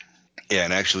 Yeah,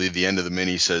 and actually the end of the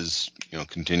mini says,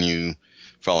 continue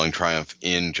following Triumph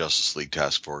in Justice League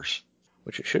Task Force.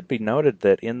 Which it should be noted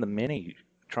that in the mini,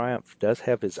 Triumph does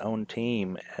have his own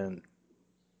team, and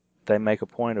they make a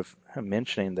point of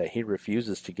mentioning that he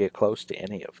refuses to get close to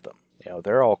any of them.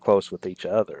 They're all close with each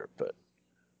other, but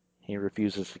he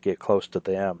refuses to get close to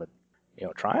them. And,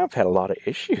 Triumph had a lot of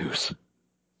issues.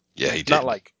 Yeah, he did. Not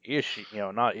like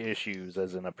not issues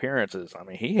as in appearances. I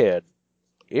mean, he had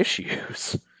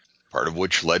issues. Part of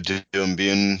which led to him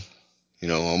being,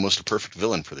 almost a perfect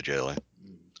villain for the JLA.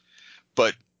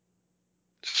 But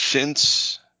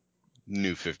since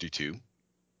New 52,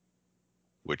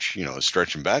 which, is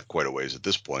stretching back quite a ways at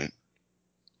this point,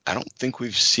 I don't think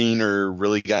we've seen or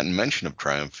really gotten mention of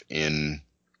Triumph in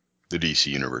the DC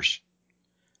universe.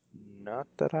 Not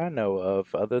that I know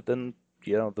of, other than,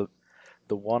 the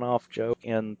one-off joke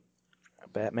in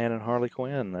Batman and Harley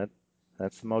Quinn.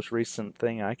 That's the most recent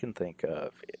thing I can think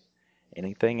of.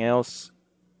 Anything else?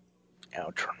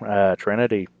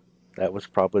 Trinity. That was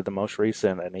probably the most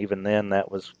recent, and even then,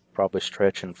 that was probably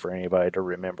stretching for anybody to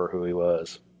remember who he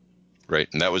was. Right,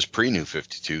 and that was pre-New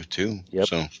 52, too. Yep.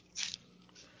 So,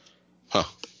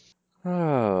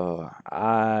 Oh,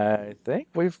 I think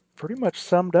we've pretty much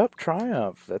summed up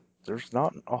Triumph. There's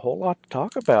not a whole lot to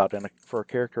talk about for a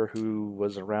character who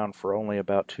was around for only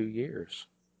about 2 years.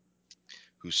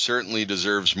 Who certainly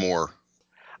deserves more.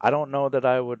 I don't know that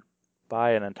I would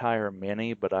buy an entire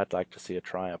mini, but I'd like to see a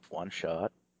Triumph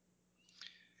one-shot.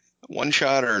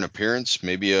 One-shot or an appearance,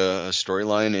 maybe a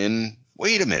storyline in...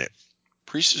 Wait a minute.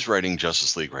 Priest is writing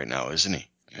Justice League right now, isn't he?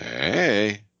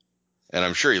 Hey. And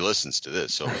I'm sure he listens to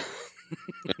this, so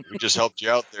we just helped you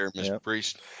out there, Mr. Yep.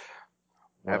 Priest.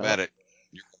 Have at it.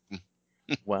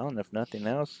 Well, and if nothing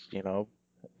else,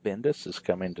 Bendis is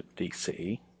coming to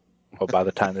DC. Well, by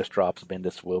the time this drops,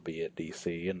 Bendis will be at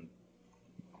DC and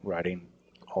writing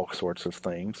all sorts of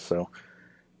things. So,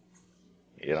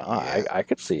 I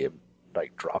could see him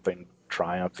like dropping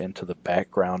Triumph into the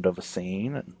background of a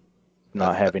scene and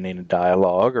not having any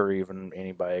dialogue or even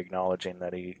anybody acknowledging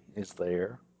that he is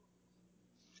there.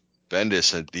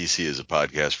 Bendis at DC is a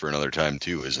podcast for another time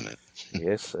too, isn't it?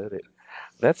 Yes,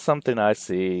 that's something I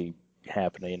see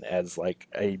happening as like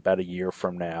about a year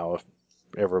from now. If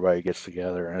everybody gets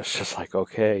together and it's just like,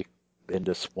 okay,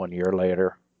 Bendis 1 year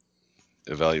later.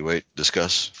 Evaluate,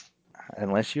 discuss.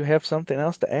 Unless you have something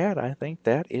else to add, I think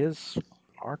that is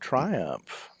our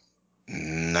Triumph.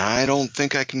 I don't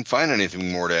think I can find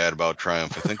anything more to add about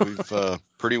Triumph. I think we've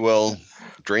pretty well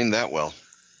drained that well.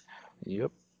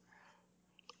 Yep.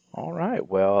 All right.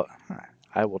 Well,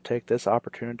 I will take this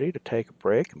opportunity to take a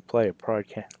break and play a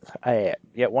podcast.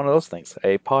 One of those things,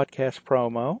 a podcast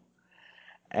promo.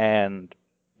 And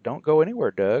don't go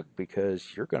anywhere, Doug, because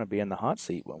you're going to be in the hot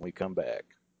seat when we come back.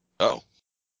 Oh.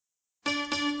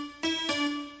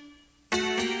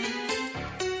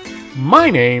 My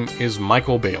name is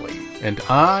Michael Bailey, and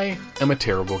I am a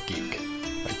terrible geek.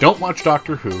 I don't watch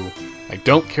Doctor Who, I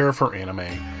don't care for anime,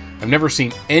 I've never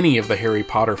seen any of the Harry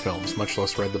Potter films, much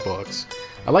less read the books.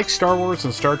 I like Star Wars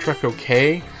and Star Trek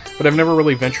okay, but I've never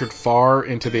really ventured far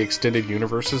into the extended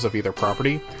universes of either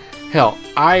property. Hell,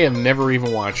 I have never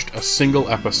even watched a single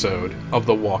episode of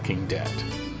The Walking Dead.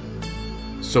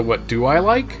 So what do I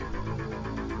like?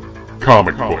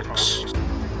 Comic books.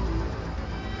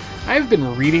 I've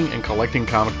been reading and collecting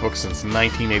comic books since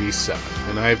 1987,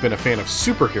 and I have been a fan of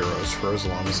superheroes for as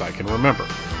long as I can remember.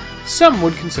 Some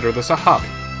would consider this a hobby.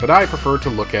 but I prefer to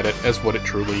look at it as what it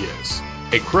truly is,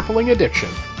 a crippling addiction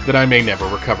that I may never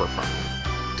recover from.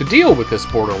 To deal with this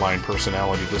borderline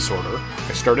personality disorder,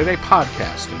 I started a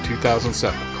podcast in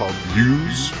 2007 called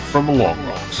Views from the Long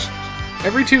Box.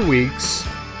 Every 2 weeks,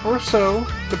 or so,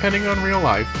 depending on real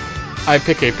life, I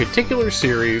pick a particular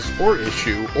series, or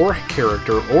issue, or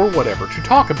character, or whatever to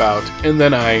talk about, and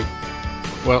then I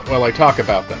talk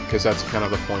about them, because that's kind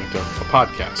of the point of a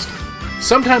podcast.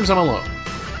 Sometimes I'm alone.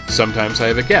 Sometimes I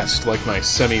have a guest, like my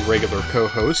semi-regular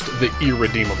co-host, the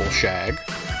Irredeemable Shag,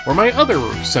 or my other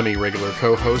semi-regular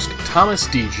co-host, Thomas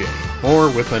DJ, or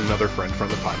with another friend from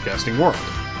the podcasting world.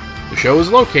 The show is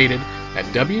located at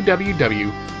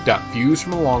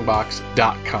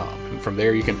www.viewsfromthelongbox.com, and from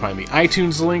there you can find the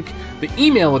iTunes link, the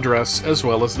email address, as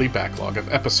well as the backlog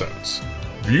of episodes.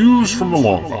 Views from the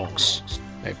Long Box.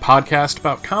 A podcast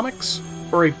about comics,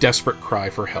 or a desperate cry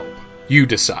for help? You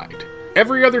decide.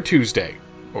 Every other Tuesday,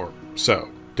 or so,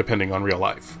 depending on real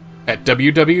life, at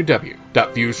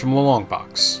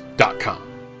www.viewsfromthelongbox.com.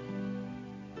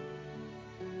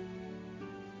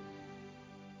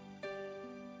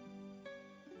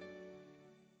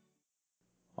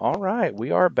 All right,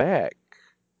 we are back.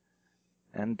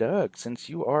 And Doug, since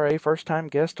you are a first-time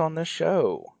guest on this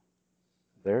show,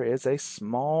 there is a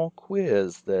small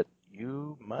quiz that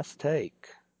you must take.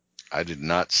 I did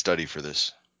not study for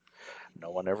this.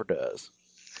 No one ever does.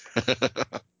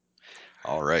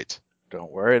 All right.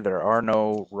 Don't worry, there are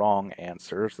no wrong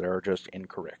answers. There are just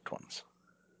incorrect ones.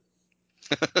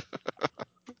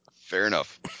 Fair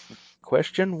enough.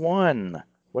 Question 1.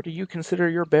 What do you consider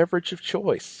your beverage of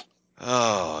choice?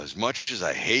 Oh, as much as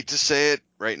I hate to say it,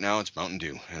 right now it's Mountain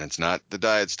Dew. And it's not the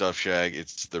diet stuff, Shag.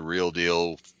 It's the real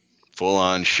deal,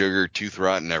 full-on sugar, tooth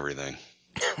rot, and everything.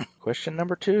 Question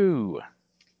number 2.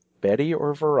 Betty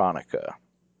or Veronica?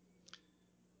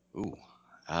 Ooh.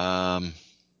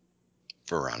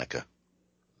 Veronica.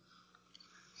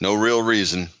 No real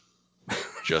reason,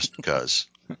 just because.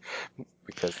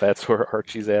 Because that's where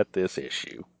Archie's at this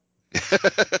issue.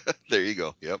 There you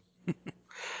go. Yep. Do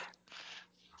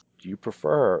you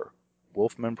prefer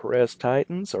Wolfman Perez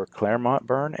Titans or Claremont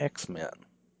Byrne X-Men?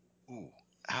 Ooh.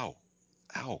 Ow.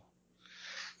 Ow.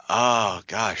 Oh,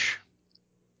 gosh.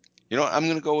 You know what? I'm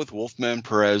going to go with Wolfman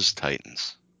Perez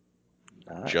Titans.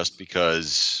 Nice. Just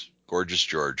because Gorgeous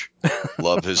George.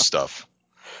 Love his stuff.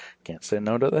 Can't say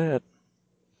no to that.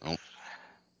 Nope.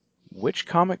 Which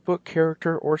comic book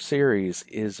character or series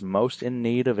is most in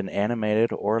need of an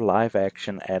animated or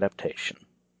live-action adaptation?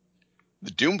 The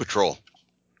Doom Patrol.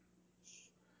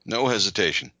 No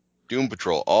hesitation. Doom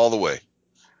Patrol all the way.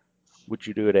 Would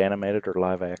you do it animated or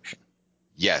live-action?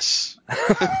 Yes.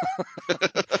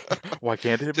 Why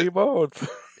can't it be both?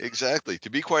 Exactly.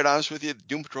 To be quite honest with you,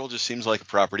 Doom Patrol just seems like a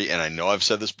property, and I know I've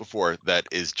said this before, that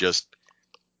is just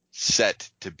set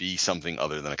to be something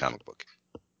other than a comic book.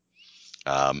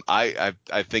 I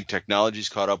think technology's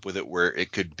caught up with it where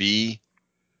it could be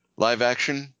live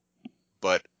action,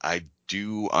 but I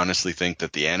do honestly think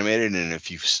that the animated, and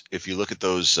if you look at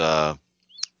those,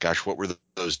 gosh, what were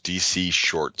those DC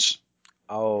shorts?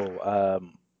 Oh,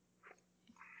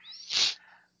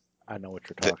 I know what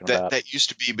you're talking about. That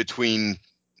used to be between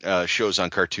shows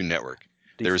on Cartoon Network.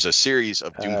 There was a series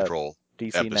of Doom Patrol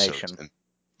DC episodes. Nation. And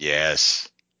yes.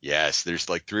 There's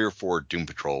like 3 or 4 Doom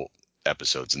Patrol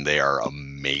episodes, and they are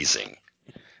amazing.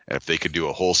 And if they could do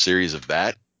a whole series of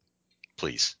that,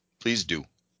 please do.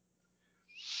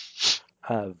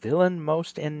 Villain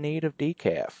most in need of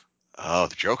decaf. Oh,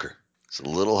 the Joker. It's a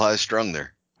little high strung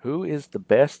there. Who is the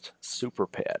best super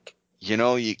pet? You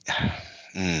know,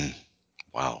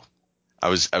 wow. I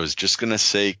was just gonna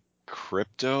say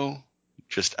Crypto,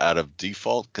 just out of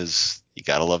default, because you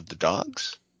gotta love the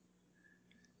dogs.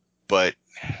 But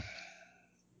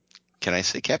can I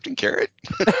say Captain Carrot?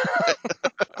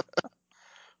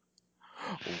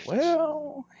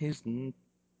 Well, he's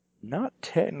not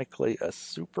technically a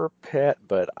super pet,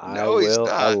 but No, he's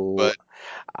not. But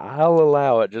I'll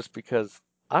allow it just because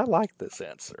I like this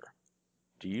answer.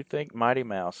 Do you think Mighty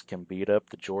Mouse can beat up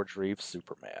the George Reeves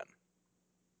Superman?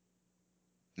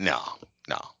 no.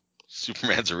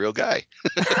 Superman's a real guy.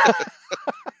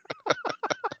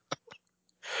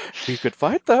 He could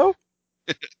fight, though.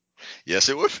 Yes,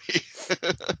 it would be.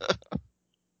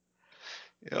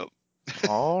 Yep.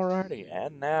 Alrighty,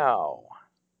 and now,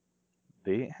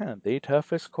 the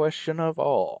toughest question of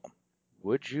all.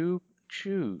 Would you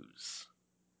choose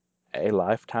a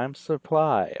lifetime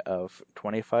supply of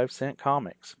 25-cent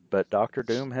comics, but Doctor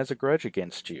Doom has a grudge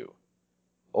against you?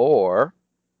 Or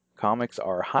comics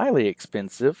are highly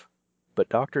expensive, but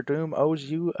Doctor Doom owes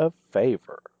you a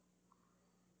favor?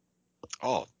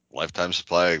 Oh, lifetime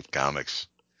supply of comics.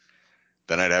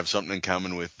 Then I'd have something in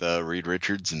common with Reed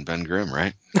Richards and Ben Grimm,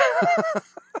 right?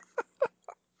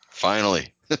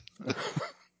 Finally.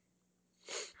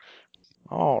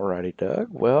 Alrighty, Doug.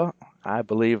 Well, I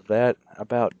believe that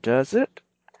about does it.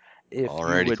 If you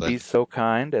Alrighty, would be Clint. so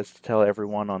kind as to tell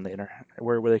everyone on the internet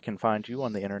where they can find you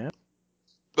on the internet.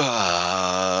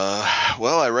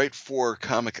 Well, I write for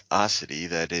Comicosity.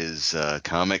 That is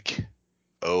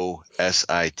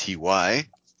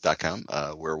comicosity.com.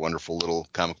 We're a wonderful little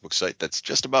comic book site that's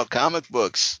just about comic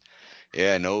books.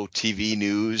 Yeah, no TV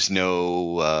news,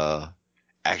 no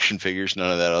action figures,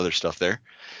 none of that other stuff there.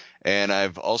 And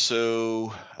I've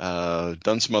also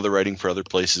done some other writing for other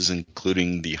places,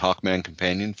 including the Hawkman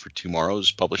Companion for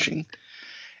Tomorrow's Publishing.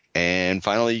 And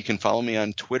finally, you can follow me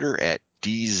on Twitter at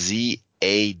DZAWISZA,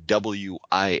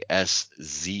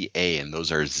 and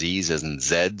those are Z's as in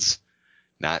Z's,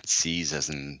 not C's as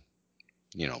in,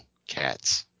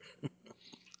 cats.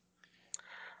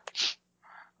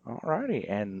 Alrighty,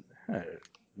 and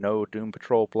no Doom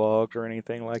Patrol blogs or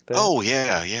anything like that? Oh,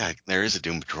 yeah. There is a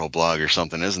Doom Patrol blog or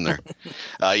something, isn't there?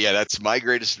 Yeah, that's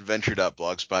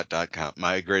mygreatestadventure.blogspot.com.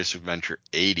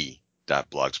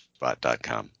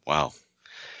 mygreatestadventure80.blogspot.com. Wow.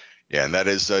 Yeah, and that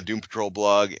is a Doom Patrol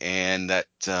blog, and that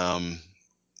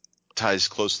ties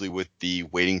closely with the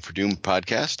Waiting for Doom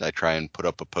podcast. I try and put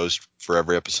up a post for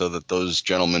every episode that those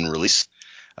gentlemen release.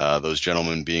 Those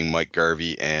gentlemen being Mike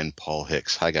Garvey and Paul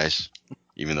Hicks. Hi, guys.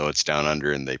 Even though it's down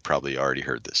under and they probably already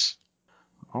heard this.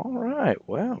 All right,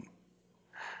 well,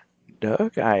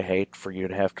 Doug, I hate for you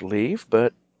to have to leave,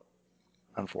 but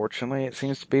unfortunately it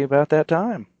seems to be about that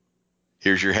time.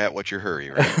 Here's your hat, what's your hurry,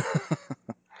 right?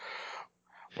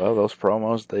 Well, those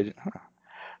promos,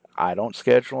 I don't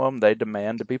schedule them, they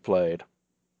demand to be played.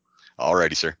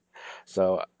 Alrighty, sir.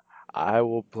 So I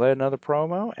will play another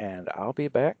promo, and I'll be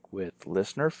back with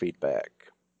listener feedback.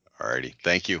 Alrighty,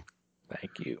 thank you.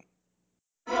 Thank you.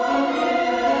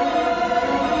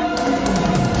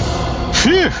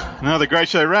 Phew! Another great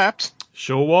show wrapped.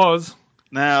 Sure was.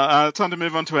 Now, time to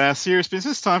move on to our serious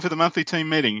business. Time for the monthly team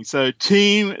meeting. So,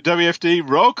 Team WFD,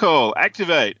 roll call,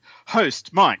 activate.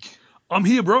 Host, Mike. I'm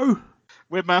here, bro.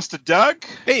 Webmaster, Doug.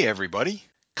 Hey, everybody.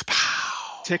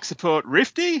 Kapow. Tech support,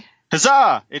 Rifty.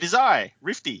 Huzzah! It is I,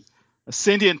 Rifty. A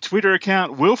sentient Twitter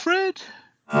account, Wilfred.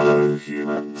 Hello,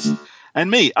 humans. And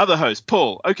me, other host,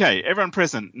 Paul. Okay, everyone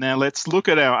present. Now let's look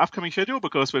at our upcoming schedule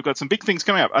because we've got some big things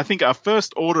coming up. I think our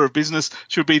first order of business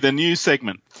should be the news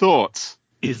segment. Thoughts?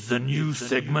 Is the new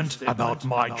segment about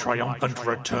my triumphant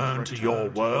return to your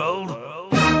world?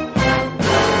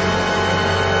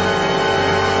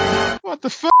 What the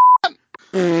f***?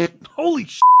 Holy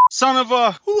sh**! Son of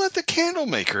a... Who let the candle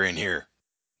maker in here?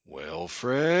 Well,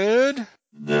 Fred?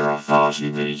 There are far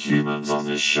too many humans on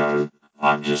this show.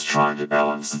 I'm just trying to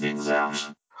balance things out.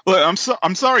 Look,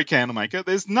 I'm sorry, Candlemaker.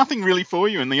 There's nothing really for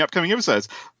you in the upcoming episodes.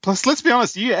 Plus, let's be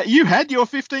honest, you had your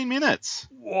 15 minutes.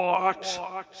 What?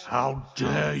 How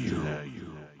dare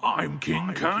you? I'm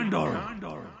King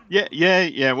Candor.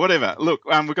 Yeah, whatever. Look,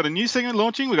 we've got a new segment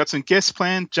launching. We've got some guests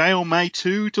planned, Jail May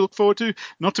 2 to look forward to,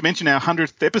 not to mention our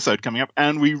 100th episode coming up,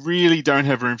 and we really don't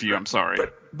have room for you, I'm sorry.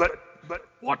 But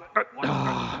what?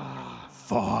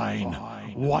 Fine.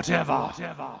 Whatever.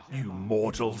 You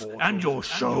mortals and your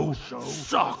show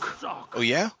suck. Oh,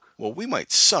 yeah? Well, we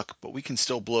might suck, but we can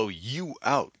still blow you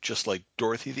out, just like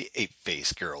Dorothy the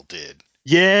Ape-Faced Girl did.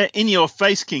 Yeah, in your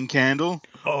face, King Candle.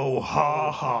 Oh,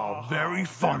 ha ha, very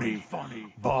funny.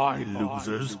 Bye,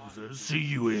 losers. See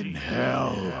you in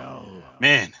hell.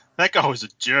 Man, that guy was a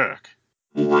jerk.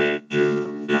 We're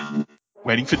doomed.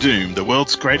 Waiting for Doom, the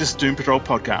world's greatest Doom Patrol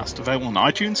podcast, available on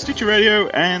iTunes, Stitcher Radio,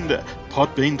 and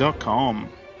Podbean.com.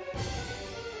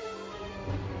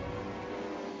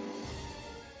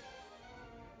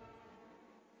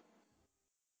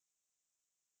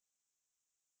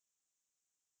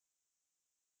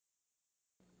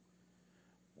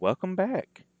 Welcome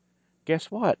back.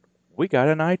 Guess what? We got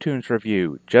an iTunes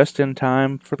review just in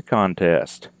time for the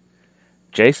contest.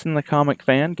 Jason the Comic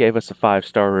Fan gave us a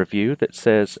 5-star review that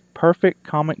says, "Perfect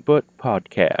comic book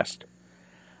podcast.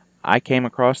 I came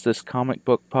across this comic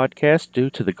book podcast due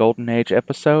to the Golden Age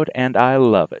episode, and I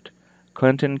love it.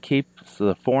 Clinton keeps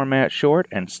the format short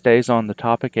and stays on the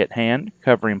topic at hand,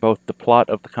 covering both the plot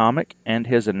of the comic and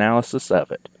his analysis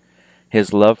of it.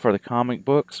 His love for the comic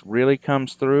books really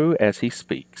comes through as he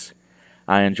speaks.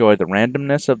 I enjoy the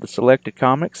randomness of the selected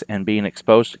comics and being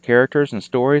exposed to characters and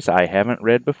stories I haven't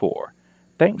read before.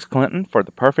 Thanks, Clinton, for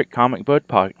the perfect comic book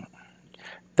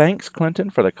Thanks,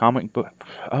 Clinton, for the comic book...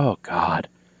 Oh, God.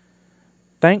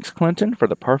 Thanks, Clinton, for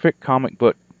the perfect comic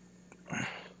book...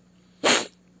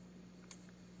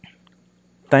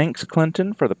 Thanks,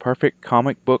 Clinton, for the perfect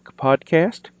comic book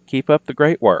podcast. Keep up the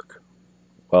great work.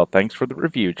 Well, thanks for the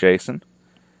review, Jason.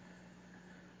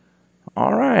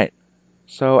 All right.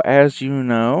 So, as you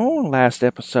know, last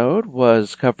episode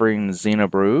was covering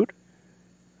Xenobrood.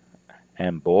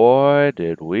 And boy,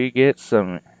 did we get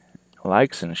some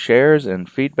likes and shares and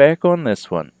feedback on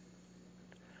this one.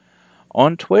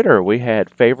 On Twitter, we had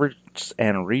favorites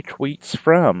and retweets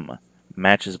from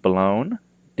Matches Balone,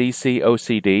 DC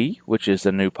OCD, which is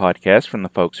a new podcast from the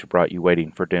folks who brought you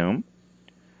Waiting for Doom,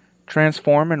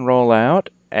 Transform and Roll Out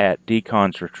at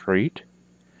Decon's Retreat,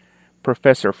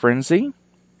 Professor Frenzy,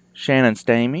 Shannon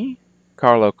Stamey,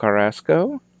 Carlo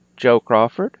Carrasco, Joe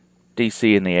Crawford,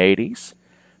 DC in the 80s,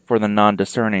 for the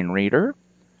non-discerning reader,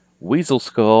 Weasel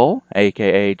Skull,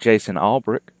 aka Jason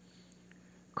Albrecht,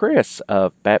 Chris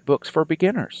of Bat Books for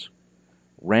Beginners,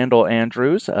 Randall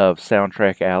Andrews of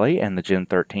Soundtrack Alley and the Gen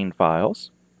 13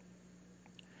 Files,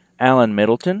 Alan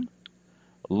Middleton,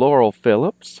 Laurel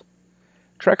Phillips,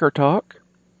 Trekker Talk,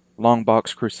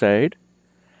 Longbox Crusade,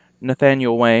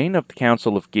 Nathaniel Wayne of the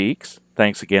Council of Geeks,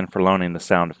 thanks again for loaning the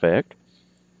sound effect,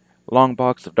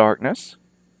 Longbox of Darkness,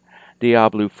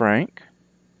 Diablo Frank,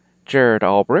 Jared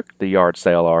Albrecht, the yard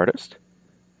sale artist,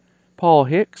 Paul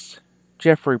Hicks,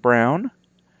 Jeffrey Brown,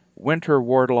 Winter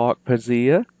Wardlock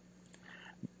Pazia,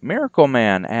 Miracle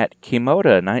Man at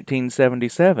Kimoda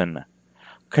 1977,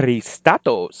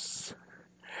 Christatos,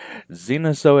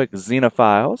 Xenozoic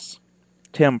Xenophiles,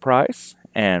 Tim Price,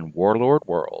 and Warlord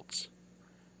Worlds.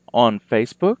 On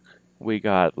Facebook, we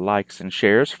got likes and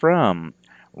shares from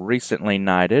recently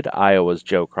knighted Iowa's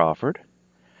Joe Crawford,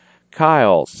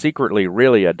 Kyle, secretly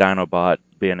really a Dinobot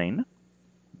Benning,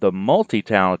 the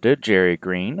multi-talented Jerry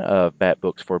Green of Bat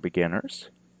Books for Beginners,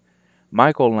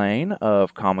 Michael Lane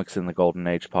of Comics in the Golden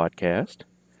Age podcast,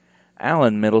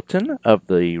 Alan Middleton of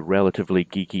the Relatively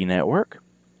Geeky Network,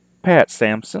 Pat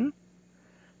Sampson,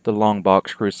 the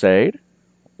Longbox Crusade,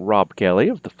 Rob Kelly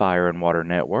of the Fire and Water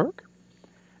Network,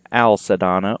 Al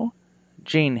Sedano,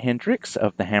 Gene Hendricks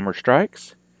of the Hammer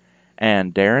Strikes,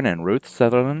 and Darren and Ruth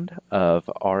Sutherland of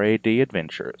RAD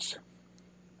Adventures.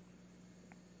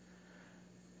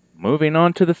 Moving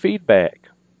on to the feedback.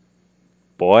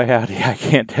 Boy, howdy, I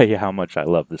can't tell you how much I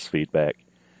love this feedback.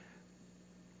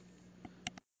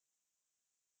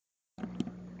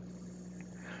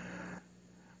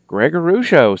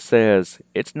 Gregorucho says,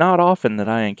 "It's not often that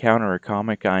I encounter a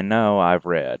comic I know I've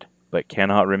read, but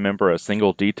cannot remember a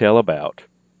single detail about."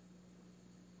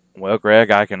 Well,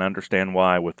 Greg, I can understand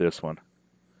why with this one.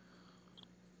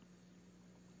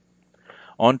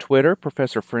 On Twitter,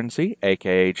 Professor Frenzy,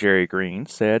 aka Jerry Green,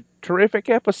 said, "Terrific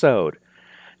episode.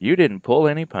 You didn't pull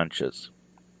any punches.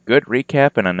 Good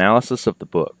recap and analysis of the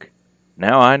book.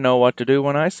 Now I know what to do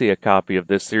when I see a copy of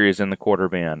this series in the quarter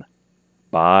bin.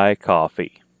 Buy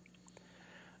coffee."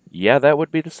 Yeah, that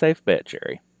would be the safe bet,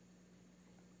 Jerry.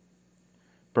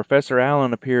 Professor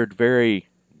Allen appeared very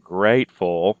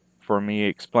grateful for me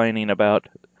explaining about,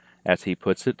 as he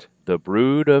puts it, the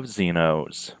brood of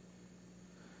Xenos.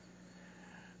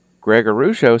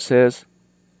 Gregorucho says,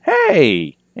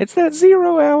 "Hey, it's that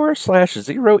 0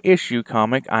 hour/0 issue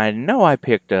comic I know I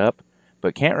picked up,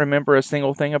 but can't remember a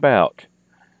single thing about."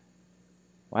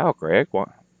 Wow, Greg,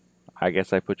 well, I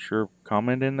guess I put your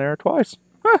comment in there twice.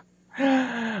 Huh.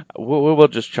 We'll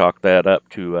just chalk that up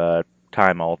to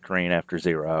time altering after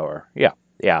 0 hour. Yeah,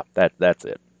 that's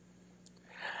it.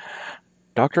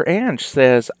 Dr. Ange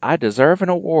says, "I deserve an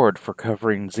award for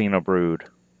covering Xenobrood."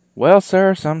 Well,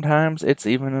 sir, sometimes it's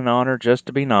even an honor just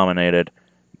to be nominated,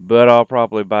 but I'll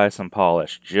probably buy some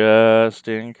polish just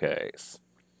in case.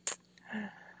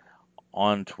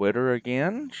 On Twitter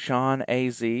again, Sean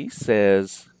AZ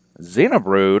says,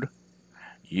 "Xenobrood,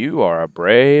 you are a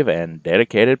brave and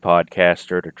dedicated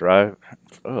podcaster to drive..."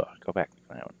 Go back to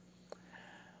that one.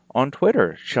 On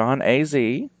Twitter, Sean AZ,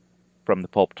 from the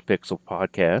Pulp to Pixel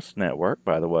Podcast Network,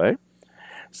 by the way,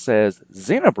 says,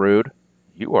 "Xenobrood,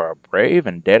 you are a brave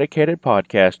and dedicated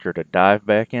podcaster to dive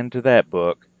back into that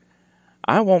book.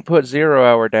 I won't put 0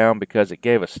 hour down because it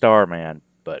gave a Starman,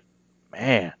 but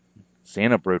man,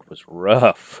 Xenobrood was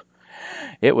rough.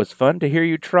 It was fun to hear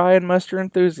you try and muster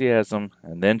enthusiasm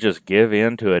and then just give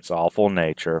in to its awful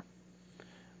nature."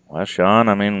 Well, Sean,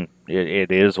 I mean,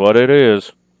 it is what it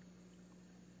is.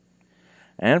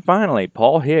 And finally,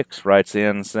 Paul Hicks writes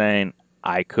in saying,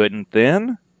 "I couldn't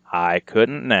then, I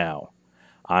couldn't now.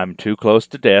 I'm too close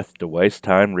to death to waste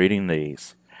time reading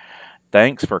these.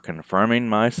 Thanks for confirming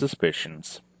my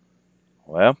suspicions."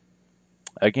 Well,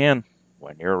 again,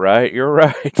 when you're right, you're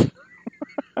right.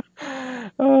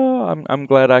 Oh, I'm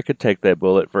glad I could take that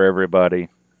bullet for everybody,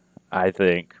 I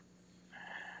think.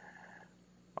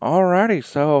 Alrighty,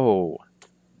 so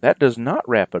that does not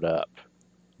wrap it up.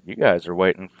 You guys are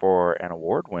waiting for an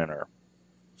award winner.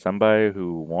 Somebody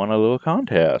who won a little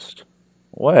contest.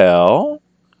 Well,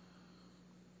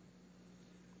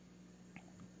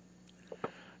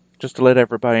 just to let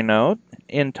everybody know,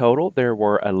 in total there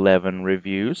were 11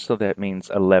 reviews, so that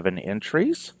means 11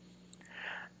 entries.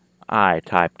 I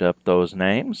typed up those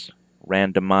names,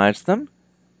 randomized them,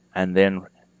 and then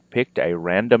picked a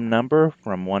random number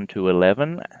from 1 to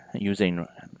 11 using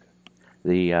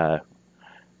the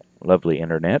lovely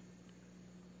internet.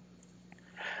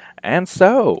 And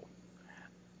so,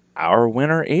 our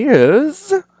winner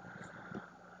is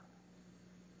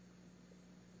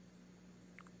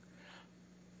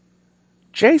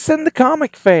Jason the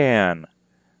Comic Fan.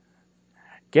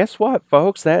 Guess what,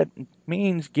 folks? That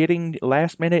means getting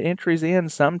last-minute entries in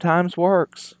sometimes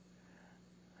works.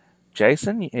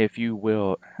 Jason, if you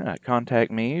will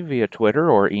contact me via Twitter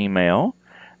or email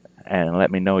and let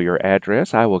me know your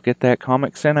address, I will get that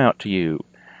comic sent out to you.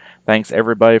 Thanks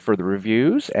everybody for the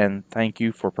reviews, and thank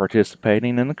you for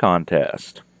participating in the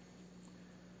contest.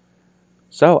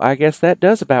 So I guess that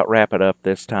does about wrap it up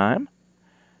this time.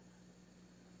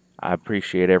 I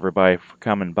appreciate everybody for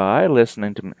coming by,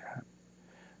 listening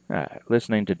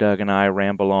to Doug and I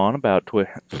ramble on about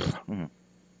Twitter.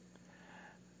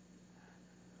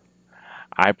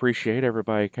 I appreciate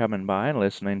everybody coming by and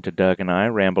listening to Doug and I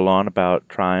ramble on about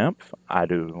Triumph. I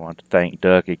do want to thank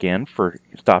Doug again for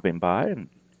stopping by and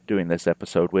doing this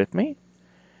episode with me.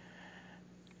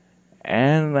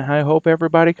 And I hope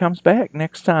everybody comes back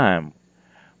next time,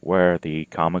 where the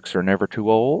comics are never too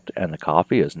old and the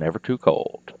coffee is never too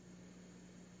cold.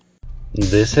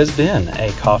 This has been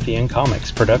a Coffee and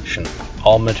Comics production.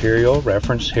 All material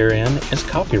referenced herein is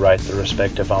copyright the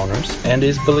respective owners and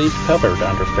is believed covered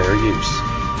under fair use.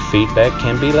 Feedback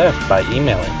can be left by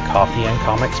emailing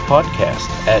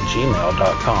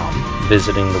coffeeandcomicspodcast@gmail.com,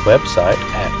 visiting the website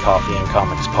at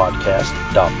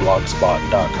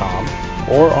coffeeandcomicspodcast.blogspot.com,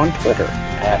 or on Twitter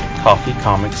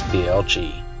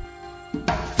 @coffeecomicsblg.